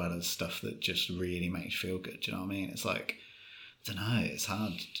habits as well as stuff that just really makes you feel good. Do you know what I mean? It's like, I don't know, it's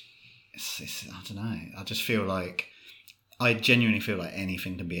hard. I don't know. I just feel like, I genuinely feel like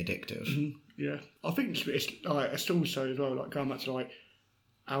anything can be addictive. Yeah. I think it's also as well, like going back to like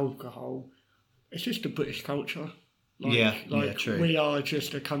alcohol, it's just the British culture. True. We are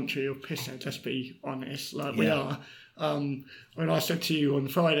just a country of pissheads, let's be honest. Like we are. When I said to you on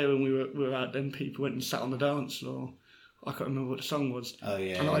Friday when we were out, then people went and sat on the dance floor. I can't remember what the song was. Oh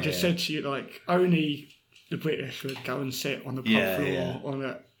yeah. And I just said to you, like, only the British would go and sit on the pub floor on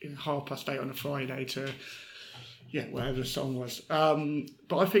a 8:30 on a Friday to whatever the song was.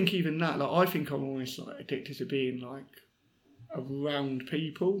 But I think even that, like, I think I'm almost like addicted to being like around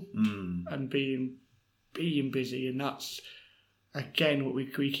people and being busy, and that's again what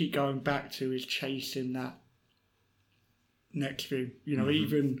we keep going back to is chasing that next thing. You know,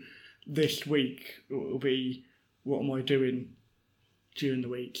 even this week it will be, what am I doing during the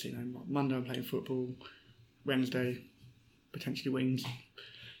weeks? You know, Monday I'm playing football, Wednesday potentially wings.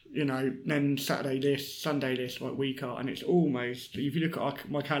 You know, then Saturday this, Sunday this, like week out, and it's almost, if you look at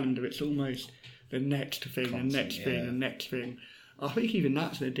my calendar, it's almost the next thing, and next thing, and next thing. I think even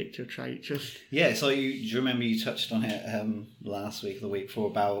that's an addictive trait. Just do you remember you touched on it last week or the week before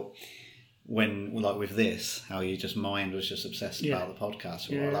about when, like with this, how you just mind was just obsessed about the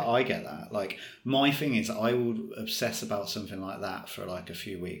podcast. Like, I get that. Like my thing is, I will obsess about something like that for like a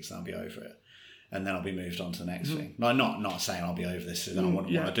few weeks, and I'll be over it, and then I'll be moved on to the next thing. Like not saying I'll be over this, and I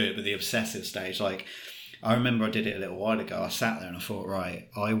wouldn't want to do it, but the obsessive stage. Like I remember I did it a little while ago. I sat there and I thought, right,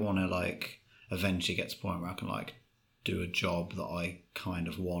 I want to like eventually get to the point where I can like do a job that I kind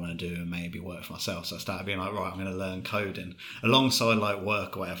of want to do and maybe work for myself. So I started being like, right, I'm going to learn coding alongside like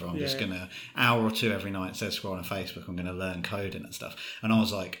work or whatever. I'm just going to, hour or two every night, instead of scrolling on Facebook, I'm going to learn coding and stuff. And I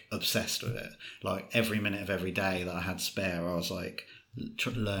was like obsessed with it. Like every minute of every day that I had spare, I was like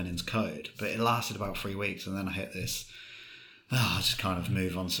learning code. But it lasted about 3 weeks, and then I hit this, I just kind of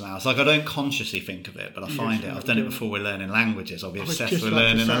move on to something else. Like I don't consciously think of it, but I find it. I've done it before with learning languages. I'll be obsessed with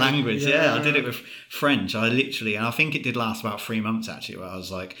learning a language. I did it with French. I literally, and I think it did last about 3 months actually, where I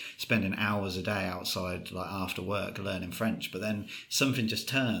was like spending hours a day outside, like after work, learning French. But then something just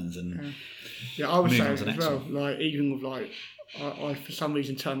turns and I would say as well. Like even with like, I for some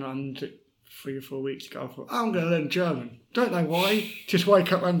reason turned around 3 or 4 weeks ago. I thought, I'm going to learn German. Don't know why. Just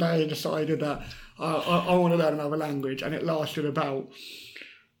wake up one day and decided that I want to learn another language, and it lasted about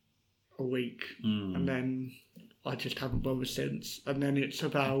a week, and then I just haven't bothered since. And then it's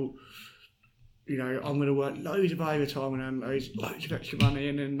about, you know, I'm going to work loads of overtime and earn loads of extra money,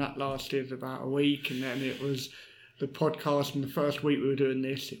 and then that lasted about a week, and then it was the podcast, and the first week we were doing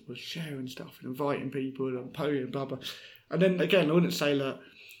this, it was sharing stuff and inviting people and posting, blah, blah. And then again, I wouldn't say that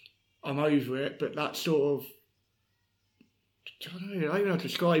I'm over it, but that sort of, I don't know how to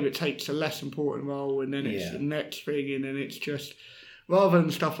describe it, takes a less important role, and then it's the next thing, and then it's just, rather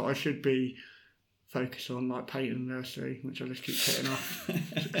than stuff that I should be focused on, like painting and nursery, which I just keep putting off.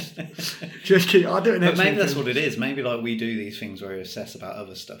 I'll do it next week. But maybe that's what it is. Maybe like we do these things where we assess about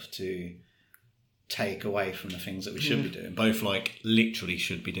other stuff to take away from the things that we should be doing. Both like literally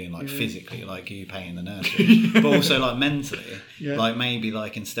should be doing, like physically, like you painting the nursery, but also like mentally. Like maybe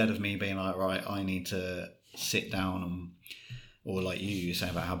like instead of me being like, right, I need to sit down and, or like you say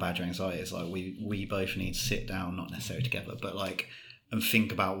about how bad your anxiety is, like we both need to sit down, not necessarily together, but like, and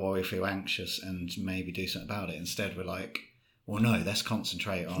think about why we feel anxious and maybe do something about it. Instead we're like, well, no, let's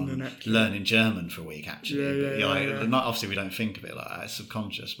concentrate on learning German for a week, actually. Not, obviously we don't think of it like that, it's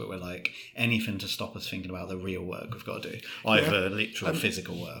subconscious, but we're like, anything to stop us thinking about the real work we've got to do, either literal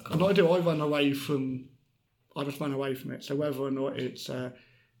physical work. And I just run away from it. So whether or not it's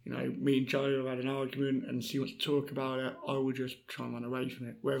you know, me and Jo have had an argument and she wants to talk about it, I will just try and run away from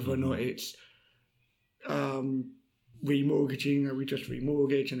it. Whether or not it's remortgaging, or we just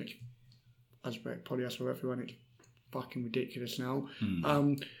remortgage, and it's, as probably as for everyone, it's fucking ridiculous now.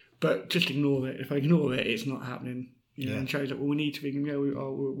 But just ignore it. If I ignore it, it's not happening. You know, and Jo's like, well, we need to be,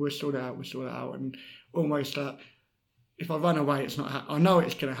 we'll sort it out, and almost that. If I run away, it's not. I know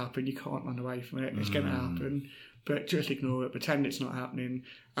it's going to happen. You can't run away from it. It's going to happen. But just ignore it, pretend it's not happening,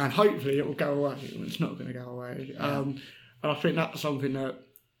 and hopefully it will go away. It's not going to go away. And I think that's something that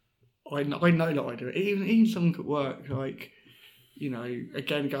I know that I do it. Even something at work, like, you know,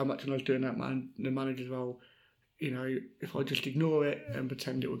 again, going back to when I was doing that the manager's role, you know, if I just ignore it and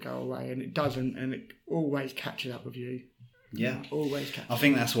pretend it will go away, and it doesn't, and it always catches up with you. Yeah. Always catches I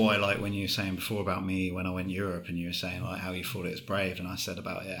think that's why, like, when you were saying before about me when I went to Europe, and you were saying, like, how you thought it was brave, and I said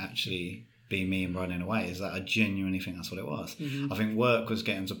about it actually being me and running away, is that I genuinely think that's what it was. I think work was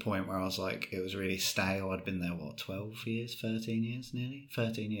getting to a point where I was like, it was really stale. I'd been there, 13 years nearly.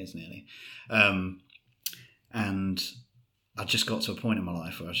 And I just got to a point in my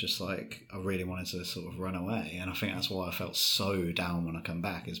life where I was just like, I really wanted to sort of run away. And I think that's why I felt so down when I come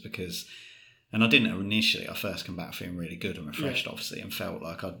back, is because, and I didn't initially, I first come back feeling really good and refreshed, obviously, and felt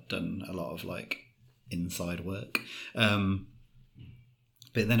like I'd done a lot of like inside work.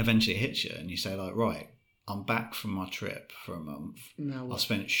 But then eventually it hits you and you say, like, right, I'm back from my trip for a month. I've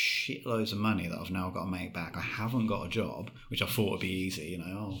spent shitloads of money that I've now got to make back. I haven't got a job, which I thought would be easy, you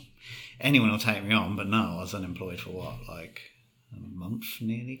know. Anyone will take me on, but no, I was unemployed for what, like a month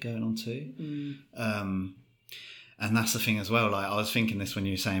nearly, going on 2. And that's the thing as well, like I was thinking this when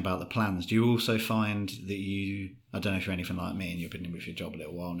you were saying about the plans. Do you also find that I don't know if you're anything like me and you've been with your job a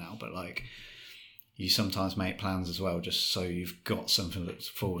little while now, but like, you sometimes make plans as well, just so you've got something to look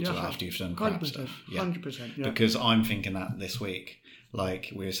forward to after you've done crap stuff. 100%. Yeah. Because I'm thinking that this week,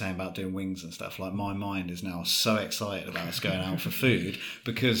 like we were saying about doing wings and stuff, like my mind is now so excited about us going out for food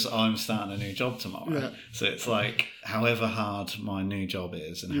because I'm starting a new job tomorrow. Yeah. So it's like, however hard my new job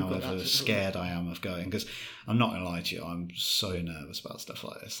is and however scared I am of going, because I'm not going to lie to you, I'm so nervous about stuff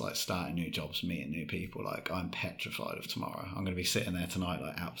like this, like starting new jobs, meeting new people. Like I'm petrified of tomorrow. I'm going to be sitting there tonight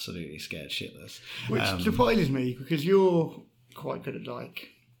like absolutely scared shitless. Which surprises me, because you're quite good at like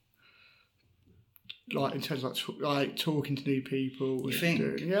in terms of like talking to new people. You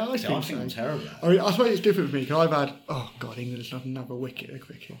think? Yeah, I think so. I'm terrible at it. I mean, I suppose it's different for me, because I've had, England's had another wicket of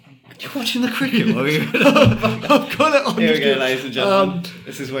cricket. You're watching the cricket while you I've got it on. Here we go, ladies and gentlemen.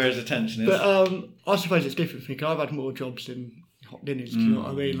 This is where his attention is. But I suppose it's different for me, because I've had more jobs than hot dinners, do you know what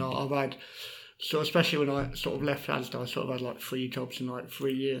I mean? Like, I've had, especially when I sort of left Asda, I sort of had like 3 jobs in like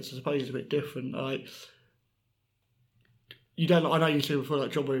 3 years. I suppose it's a bit different. Like, you don't. I know you said before,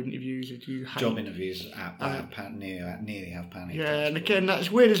 like job interviews. You hate job interviews nearly have panic. Yeah, and again, that's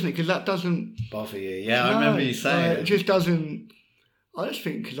weird, isn't it? Because that doesn't bother you. Yeah, I remember you saying it just doesn't. I just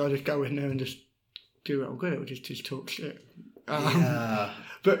think because I just go in there and just do what I'm good at, which is just talk shit.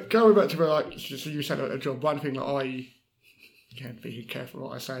 But going back to where, like, so you said a job. One thing that I can't be careful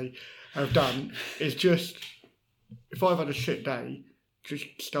what I say, have done is just, if I've had a shit day, just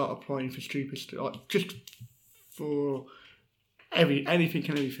start applying for stupid stuff, like just for anything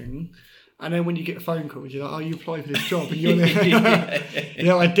and everything. And then when you get a phone call, you're like, you applied for this job, and you're like,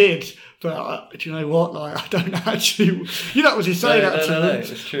 yeah, I did, but do you know what? Like, I don't actually. You know what you say that to them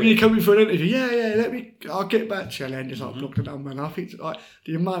it's true. when you come in for an interview. I'll get back to you, and then just like block the number. And I think like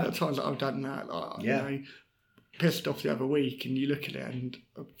the amount of times that I've done that, like, you know, pissed off the other week, and you look at it and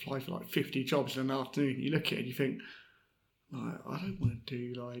apply for like 50 jobs in an afternoon. You look at it and you think, like, I don't want to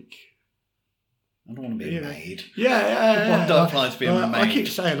do like. I don't want to be a maid. Yeah. One don't apply to be a maid. I keep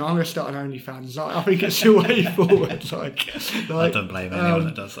saying I'm going to start an OnlyFans. Like, I think it's the way forward. I don't blame anyone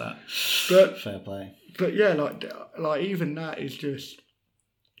that does that. But fair play. But yeah, like even that is just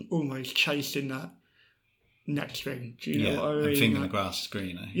almost chasing that next thing. Do you know what I mean? And thinking the grass is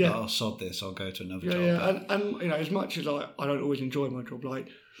greener. Yeah. Like, I'll sod this. I'll go to another job. Yeah, and you know, as much as I don't always enjoy my job, like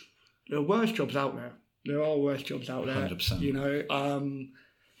there are worse jobs out there. There are worse jobs out there. 100%. You know,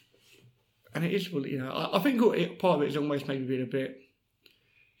 and it is, you know, I think part of it is almost maybe being a bit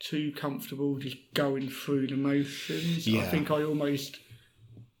too comfortable just going through the motions. Yeah. I think I almost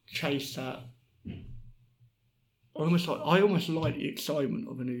chase that. I almost like the excitement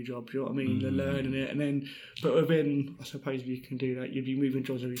of a new job. Do you know what I mean? The learning it, and then, but within, I suppose if you can do that, you'd be moving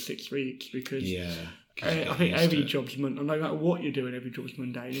jobs every 6 weeks because I think every job's mundane. No matter what you're doing, every job's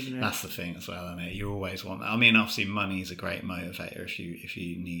mundane, isn't it? That's the thing as well, isn't it? You always want that. I mean, obviously, money is a great motivator if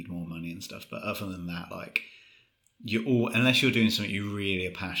you need more money and stuff. But other than that, like unless you're doing something you really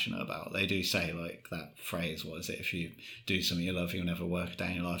are passionate about, they do say like that phrase, what is it? If you do something you love, you'll never work a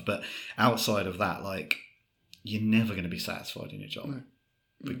day in your life. But outside of that, like you're never going to be satisfied in your job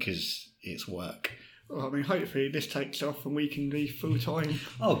because it's work. Well, I mean, hopefully this takes off and we can be full time.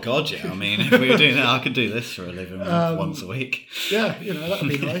 Oh God, yeah. I mean, if we were doing that, I could do this for a living once a week. Yeah, you know, that'd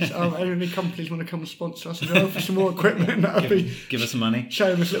be nice. Any companies want to come and sponsor us as well for some more equipment? Give us some money.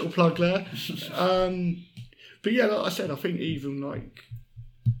 Shameless little plug there. But yeah, like I said, I think even like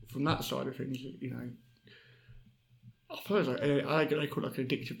from that side of things, you know, I suppose I call it like an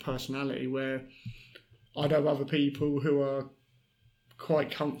addictive personality where I'd have other people who are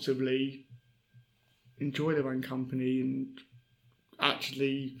quite comfortably enjoy their own company and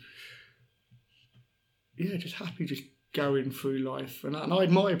actually, just happy just going through life. And I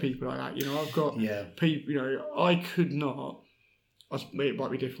admire people like that. You know, I've got people, you know, I could not, it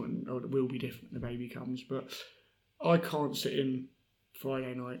might be different, or it will be different when the baby comes, but I can't sit in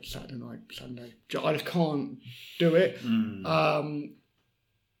Friday night, Saturday night, Sunday. I just can't do it.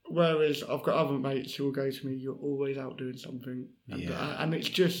 Whereas I've got other mates who will go to me, you're always out doing something. And it's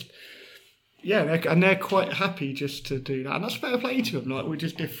just, they're quite happy just to do that. And that's fair play to them. Like, we're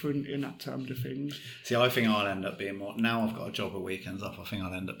just different in that terms of things. See, I think I'll end up being more, now I've got a job at weekends off, I think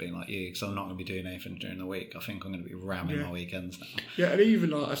I'll end up being like you, because I'm not going to be doing anything during the week. I think I'm going to be ramming my weekends now. Yeah, and even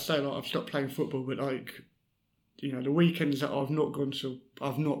like I say, like I've stopped playing football, but like, you know, the weekends that I've not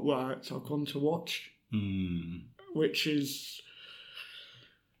worked, I've gone to watch, which is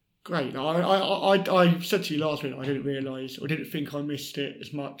great. I said to you last week, I didn't realise, or didn't think I missed it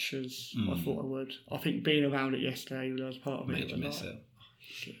as much as I thought I would. I think being around it yesterday was part of it. Made you miss it.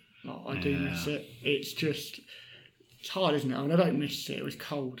 I do miss it. It's just, it's hard, isn't it? I mean, I don't miss it. It was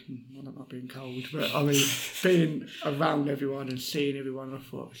cold. And I don't like being cold. But I mean, being around everyone and seeing everyone, I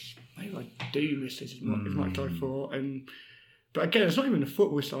thought, maybe I do miss this as much as I thought. But again, it's not even the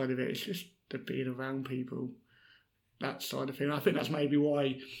football side of it. It's just the being around people. That side of thing. I think that's maybe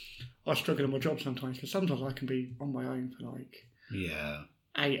why I struggle in my job sometimes, because sometimes I can be on my own for like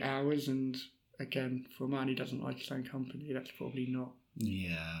 8 hours, and again, for a man who doesn't like his own company, that's probably not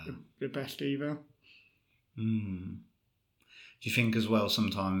the best either. Do you think as well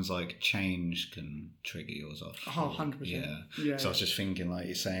sometimes like change can trigger yours off? Oh, 100%. Yeah. So I was just thinking, like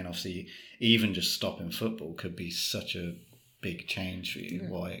you're saying, obviously even just stopping football could be such a big change for you,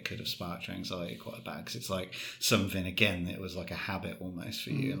 why it could have sparked your anxiety quite bad, because it's like something again that was like a habit almost for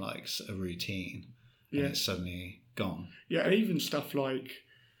you and like a routine, and it's suddenly gone. And even stuff like,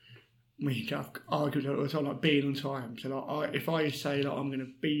 we have argued all the time, like being on time. So like if I say like I'm going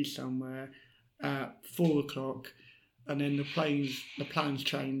to be somewhere at 4:00 and then the plans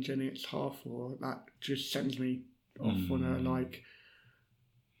change and it's 4:30, that just sends me off on a like.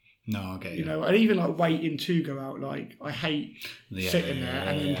 No, I get you. You know, and even like waiting to go out, like I hate sitting there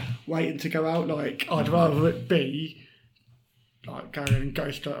and then waiting to go out. Like I'd rather it be like go and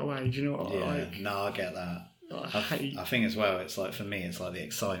go straight away. Do you know what? Like, no, I get that. I think as well, it's like for me, it's like the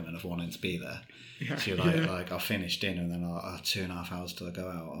excitement of wanting to be there. So you're like I finished dinner and then I 2.5 hours till I go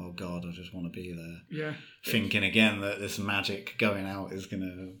out. Oh God, I just want to be there. Yeah. Thinking again that this magic going out is going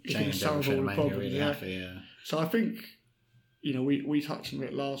to change everything and make me really happy. Yeah. So I think, you know, we touched on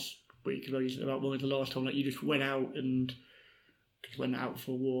it last week about one of the last time that you just went out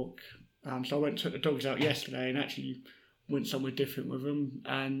for a walk. So I went and took the dogs out yesterday and actually went somewhere different with them.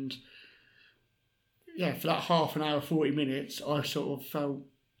 And for that half an hour, 40 minutes, I sort of felt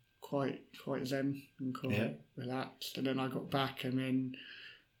quite zen and quite relaxed. And then I got back and then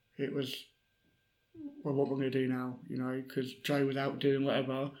it was well, what we're going to do now, you know, because Joe was out doing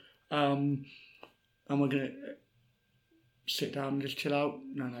whatever, and we're going to sit down and just chill out.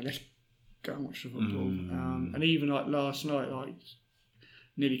 No, let's go and watch the football. And even like last night, like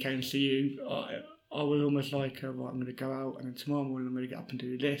nearly came to see you. I was almost like, right, I'm going to go out, and then tomorrow morning I'm going to get up and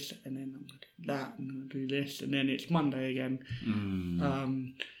do this, and then I'm going to do that, and I'm going to do this, and then it's Monday again.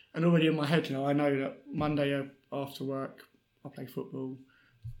 And already in my head, you know, I know that Monday after work I play football.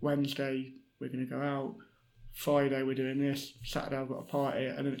 Wednesday we're going to go out. Friday we're doing this. Saturday I've got a party,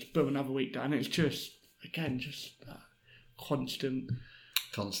 and then it's boom, another week down. And it's just, again, just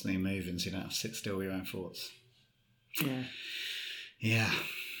constantly moving, so you don't have to sit still with your own thoughts. Yeah.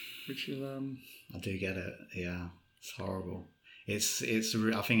 Which is I do get it. Yeah, it's horrible. It's.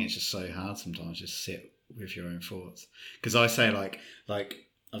 I think it's just so hard sometimes just sit with your own thoughts. Because I say like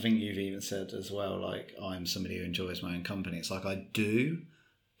I think you've even said as well, like I'm somebody who enjoys my own company. It's like I do,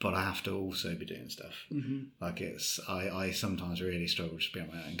 but I have to also be doing stuff. Like I sometimes really struggle to be on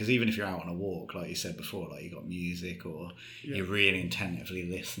my own, because even if you're out on a walk, like you said before, like you got music, or you're really attentively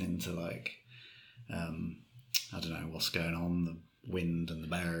listening to like I don't know what's going on, the wind and the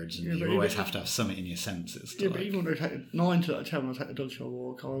birds, and you always have to have something in your senses. But even when I take 9 to 10 when I take the dogs for a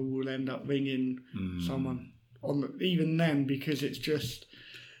walk, I will end up ringing someone even then, because it's just,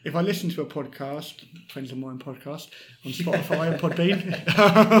 if I listen to a podcast, friends of mine podcast on Spotify and Podbean,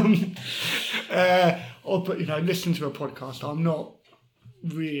 or listen to a podcast, I'm not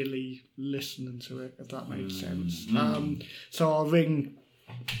really listening to it, if that makes sense. So I'll ring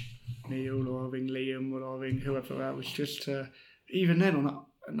Neil, or I'll ring Liam, or I'll ring whoever else, just to, even then on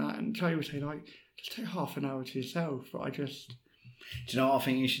that, and Jay would say, like, just take half an hour to yourself. But do you know what I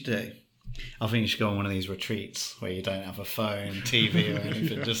think you should do? I think you should go on one of these retreats where you don't have a phone, TV or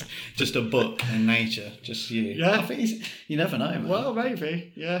anything, just a book and nature, just you. Yeah. I think you never know, man. Well,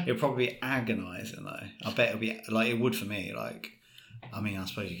 maybe, yeah. It'll probably be agonising though. I bet it'll be, like it would for me, like, I mean, I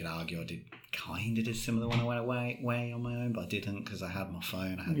suppose you could argue I did similar when I went away on my own, but I didn't, because I had my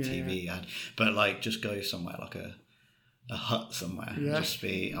phone, I had TV, but like just go somewhere like a hut somewhere. Yeah.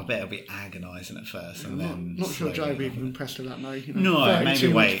 I bet it'll be agonising at first, and then not sure Joe would be impressed with that now. No,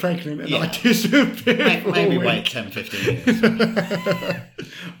 maybe wait. Pregnant and I disappear. Maybe wait 10-15 years.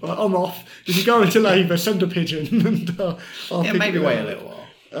 Well, I'm off. If you go into labour, send a pigeon, and I'll pick maybe it wait up. a little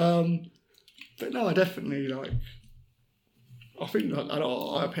while. But no, I definitely like. I think like,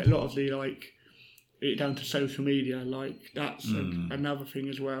 I put a lot of the like it down to social media. Like that's another thing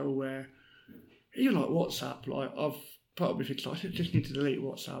as well, where even like WhatsApp, like I've part of me thinks like, I just need to delete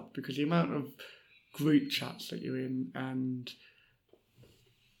WhatsApp, because the amount of group chats that you're in, and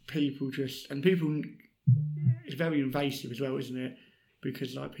people it's very invasive as well, isn't it?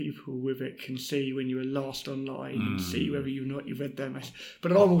 Because like people with it can see when you were last online and see whether you've read their message.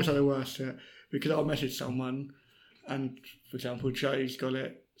 But I'm also the worst at it, because I'll message someone, and for example Joe's got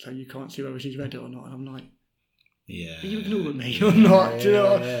it, so you can't see whether she's read it or not, and I'm like, are you ignoring me or not? Do you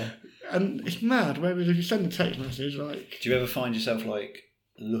know? Yeah. And it's mad. Whereas if you send a text message, like, do you ever find yourself like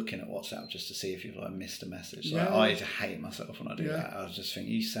looking at WhatsApp just to see if you've like missed a message? Like, I hate myself when I do that. I just think,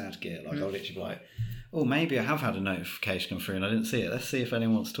 you sad git. Like, I'll literally be like, oh, maybe I have had a notification come through and I didn't see it. Let's see if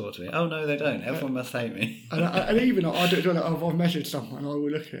anyone wants to talk to me. Oh no, they don't. Everyone must hate me. And even I do it. I've messaged someone, I will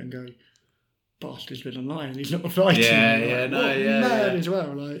look at it and go, bastard's been online and he's not replied to me. Mad as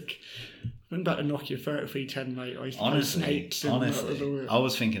well. Like, went back to Nokia 3310, mate. I used to honestly, I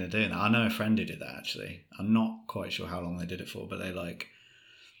was thinking of doing that. I know a friend who did that, actually. I'm not quite sure how long they did it for, but they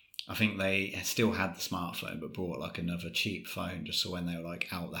I think they still had the smartphone, but brought like another cheap phone, just so when they were like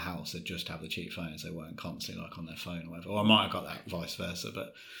out the house, they'd just have the cheap phones. They weren't constantly like on their phone or whatever. Or I might have got that vice versa,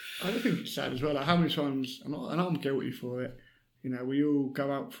 but I don't think it's sad as well. Like, how many times, and I'm guilty for it, we all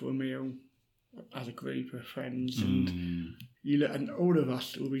go out for a meal as a group of friends, and and all of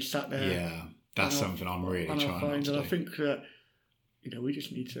us will be sat there. Yeah, that's something I'm really trying to do. And I think that we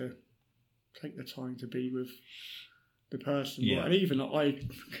just need to take the time to be with the person. Yeah. And even I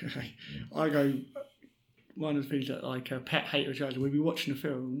go, one of the things that like a pet hater Jazz, we'll be watching a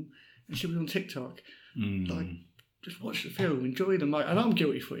film and she'll be on TikTok. Like, just watch the film, enjoy the moment. And I'm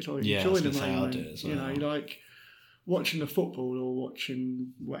guilty for it. So enjoy the moment. As well. like watching the football or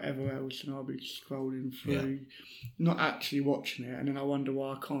watching whatever else, and I'll be scrolling through, not actually watching it, and then I wonder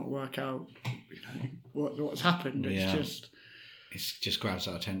why I can't work out what's happened. It just grabs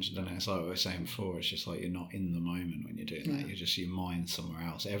our attention, doesn't it? It's like we were saying before, it's just like you're not in the moment when you're doing that. You're just, your mind's somewhere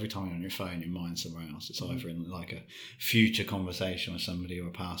else. Every time you're on your phone, your mind's somewhere else. It's either in like a future conversation with somebody, or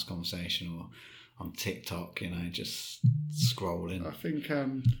a past conversation, or on TikTok, just scrolling. I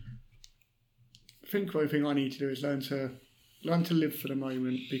think one thing I need to do is learn to learn to live for the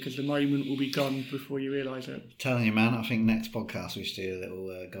moment, because the moment will be gone before you realise it. Telling you, man, I think next podcast we should do a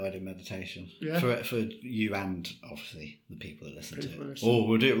little guided meditation. Yeah. For you and obviously the people that listen to it. Or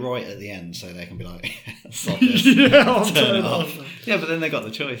we'll do it right at the end so they can be like, sod this, turn it off. Yeah, but then they got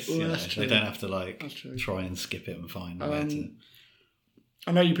the choice. Well, you know? that's true. They don't have to like That's true. try and skip it and find where to.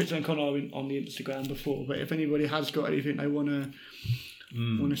 I know you put something on the Instagram before, but if anybody has got anything they want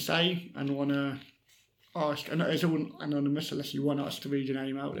to say and want to ask, and it's all anonymous unless you want us to read your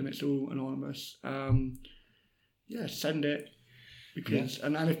name out, then it's all anonymous. Send it, because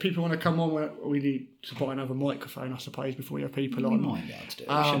and if people want to come on, we need to buy another microphone, I suppose, before we have people on. We might be able to do it.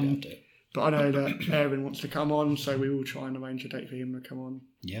 We should be able to do it. But I know that Aaron wants to come on, so we will try and arrange a date for him to come on.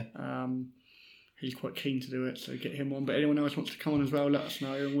 Yeah. He's quite keen to do it, so get him on. But anyone else wants to come on as well, let us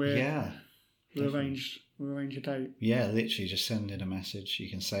know, and we'll arrange a date. Yeah, literally just send in a message. You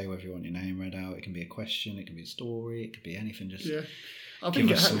can say whether you want your name read out. It can be a question, it can be a story, it could be anything. Just I give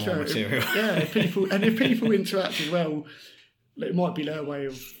us some more material. If people interact as well, it might be their way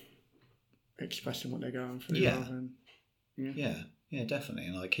of expressing what they're going through. Yeah, definitely.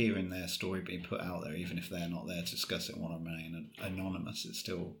 And like hearing their story being put out there, even if they're not there to discuss it and want to remain anonymous, it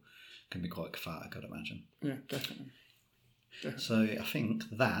still can be quite cathartic, I'd imagine. Yeah, definitely. So I think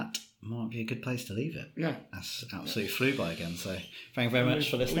that might be a good place to leave it. Yeah. That's absolutely flew by again. So thank you very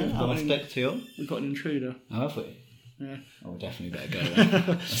much for listening. I'll speak to you. We've got an intruder. Oh, have we? Yeah. Oh, we definitely better go then.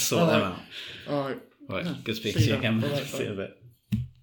 Let's sort them out. All right. Right, good speaking to you again. See you in a bit.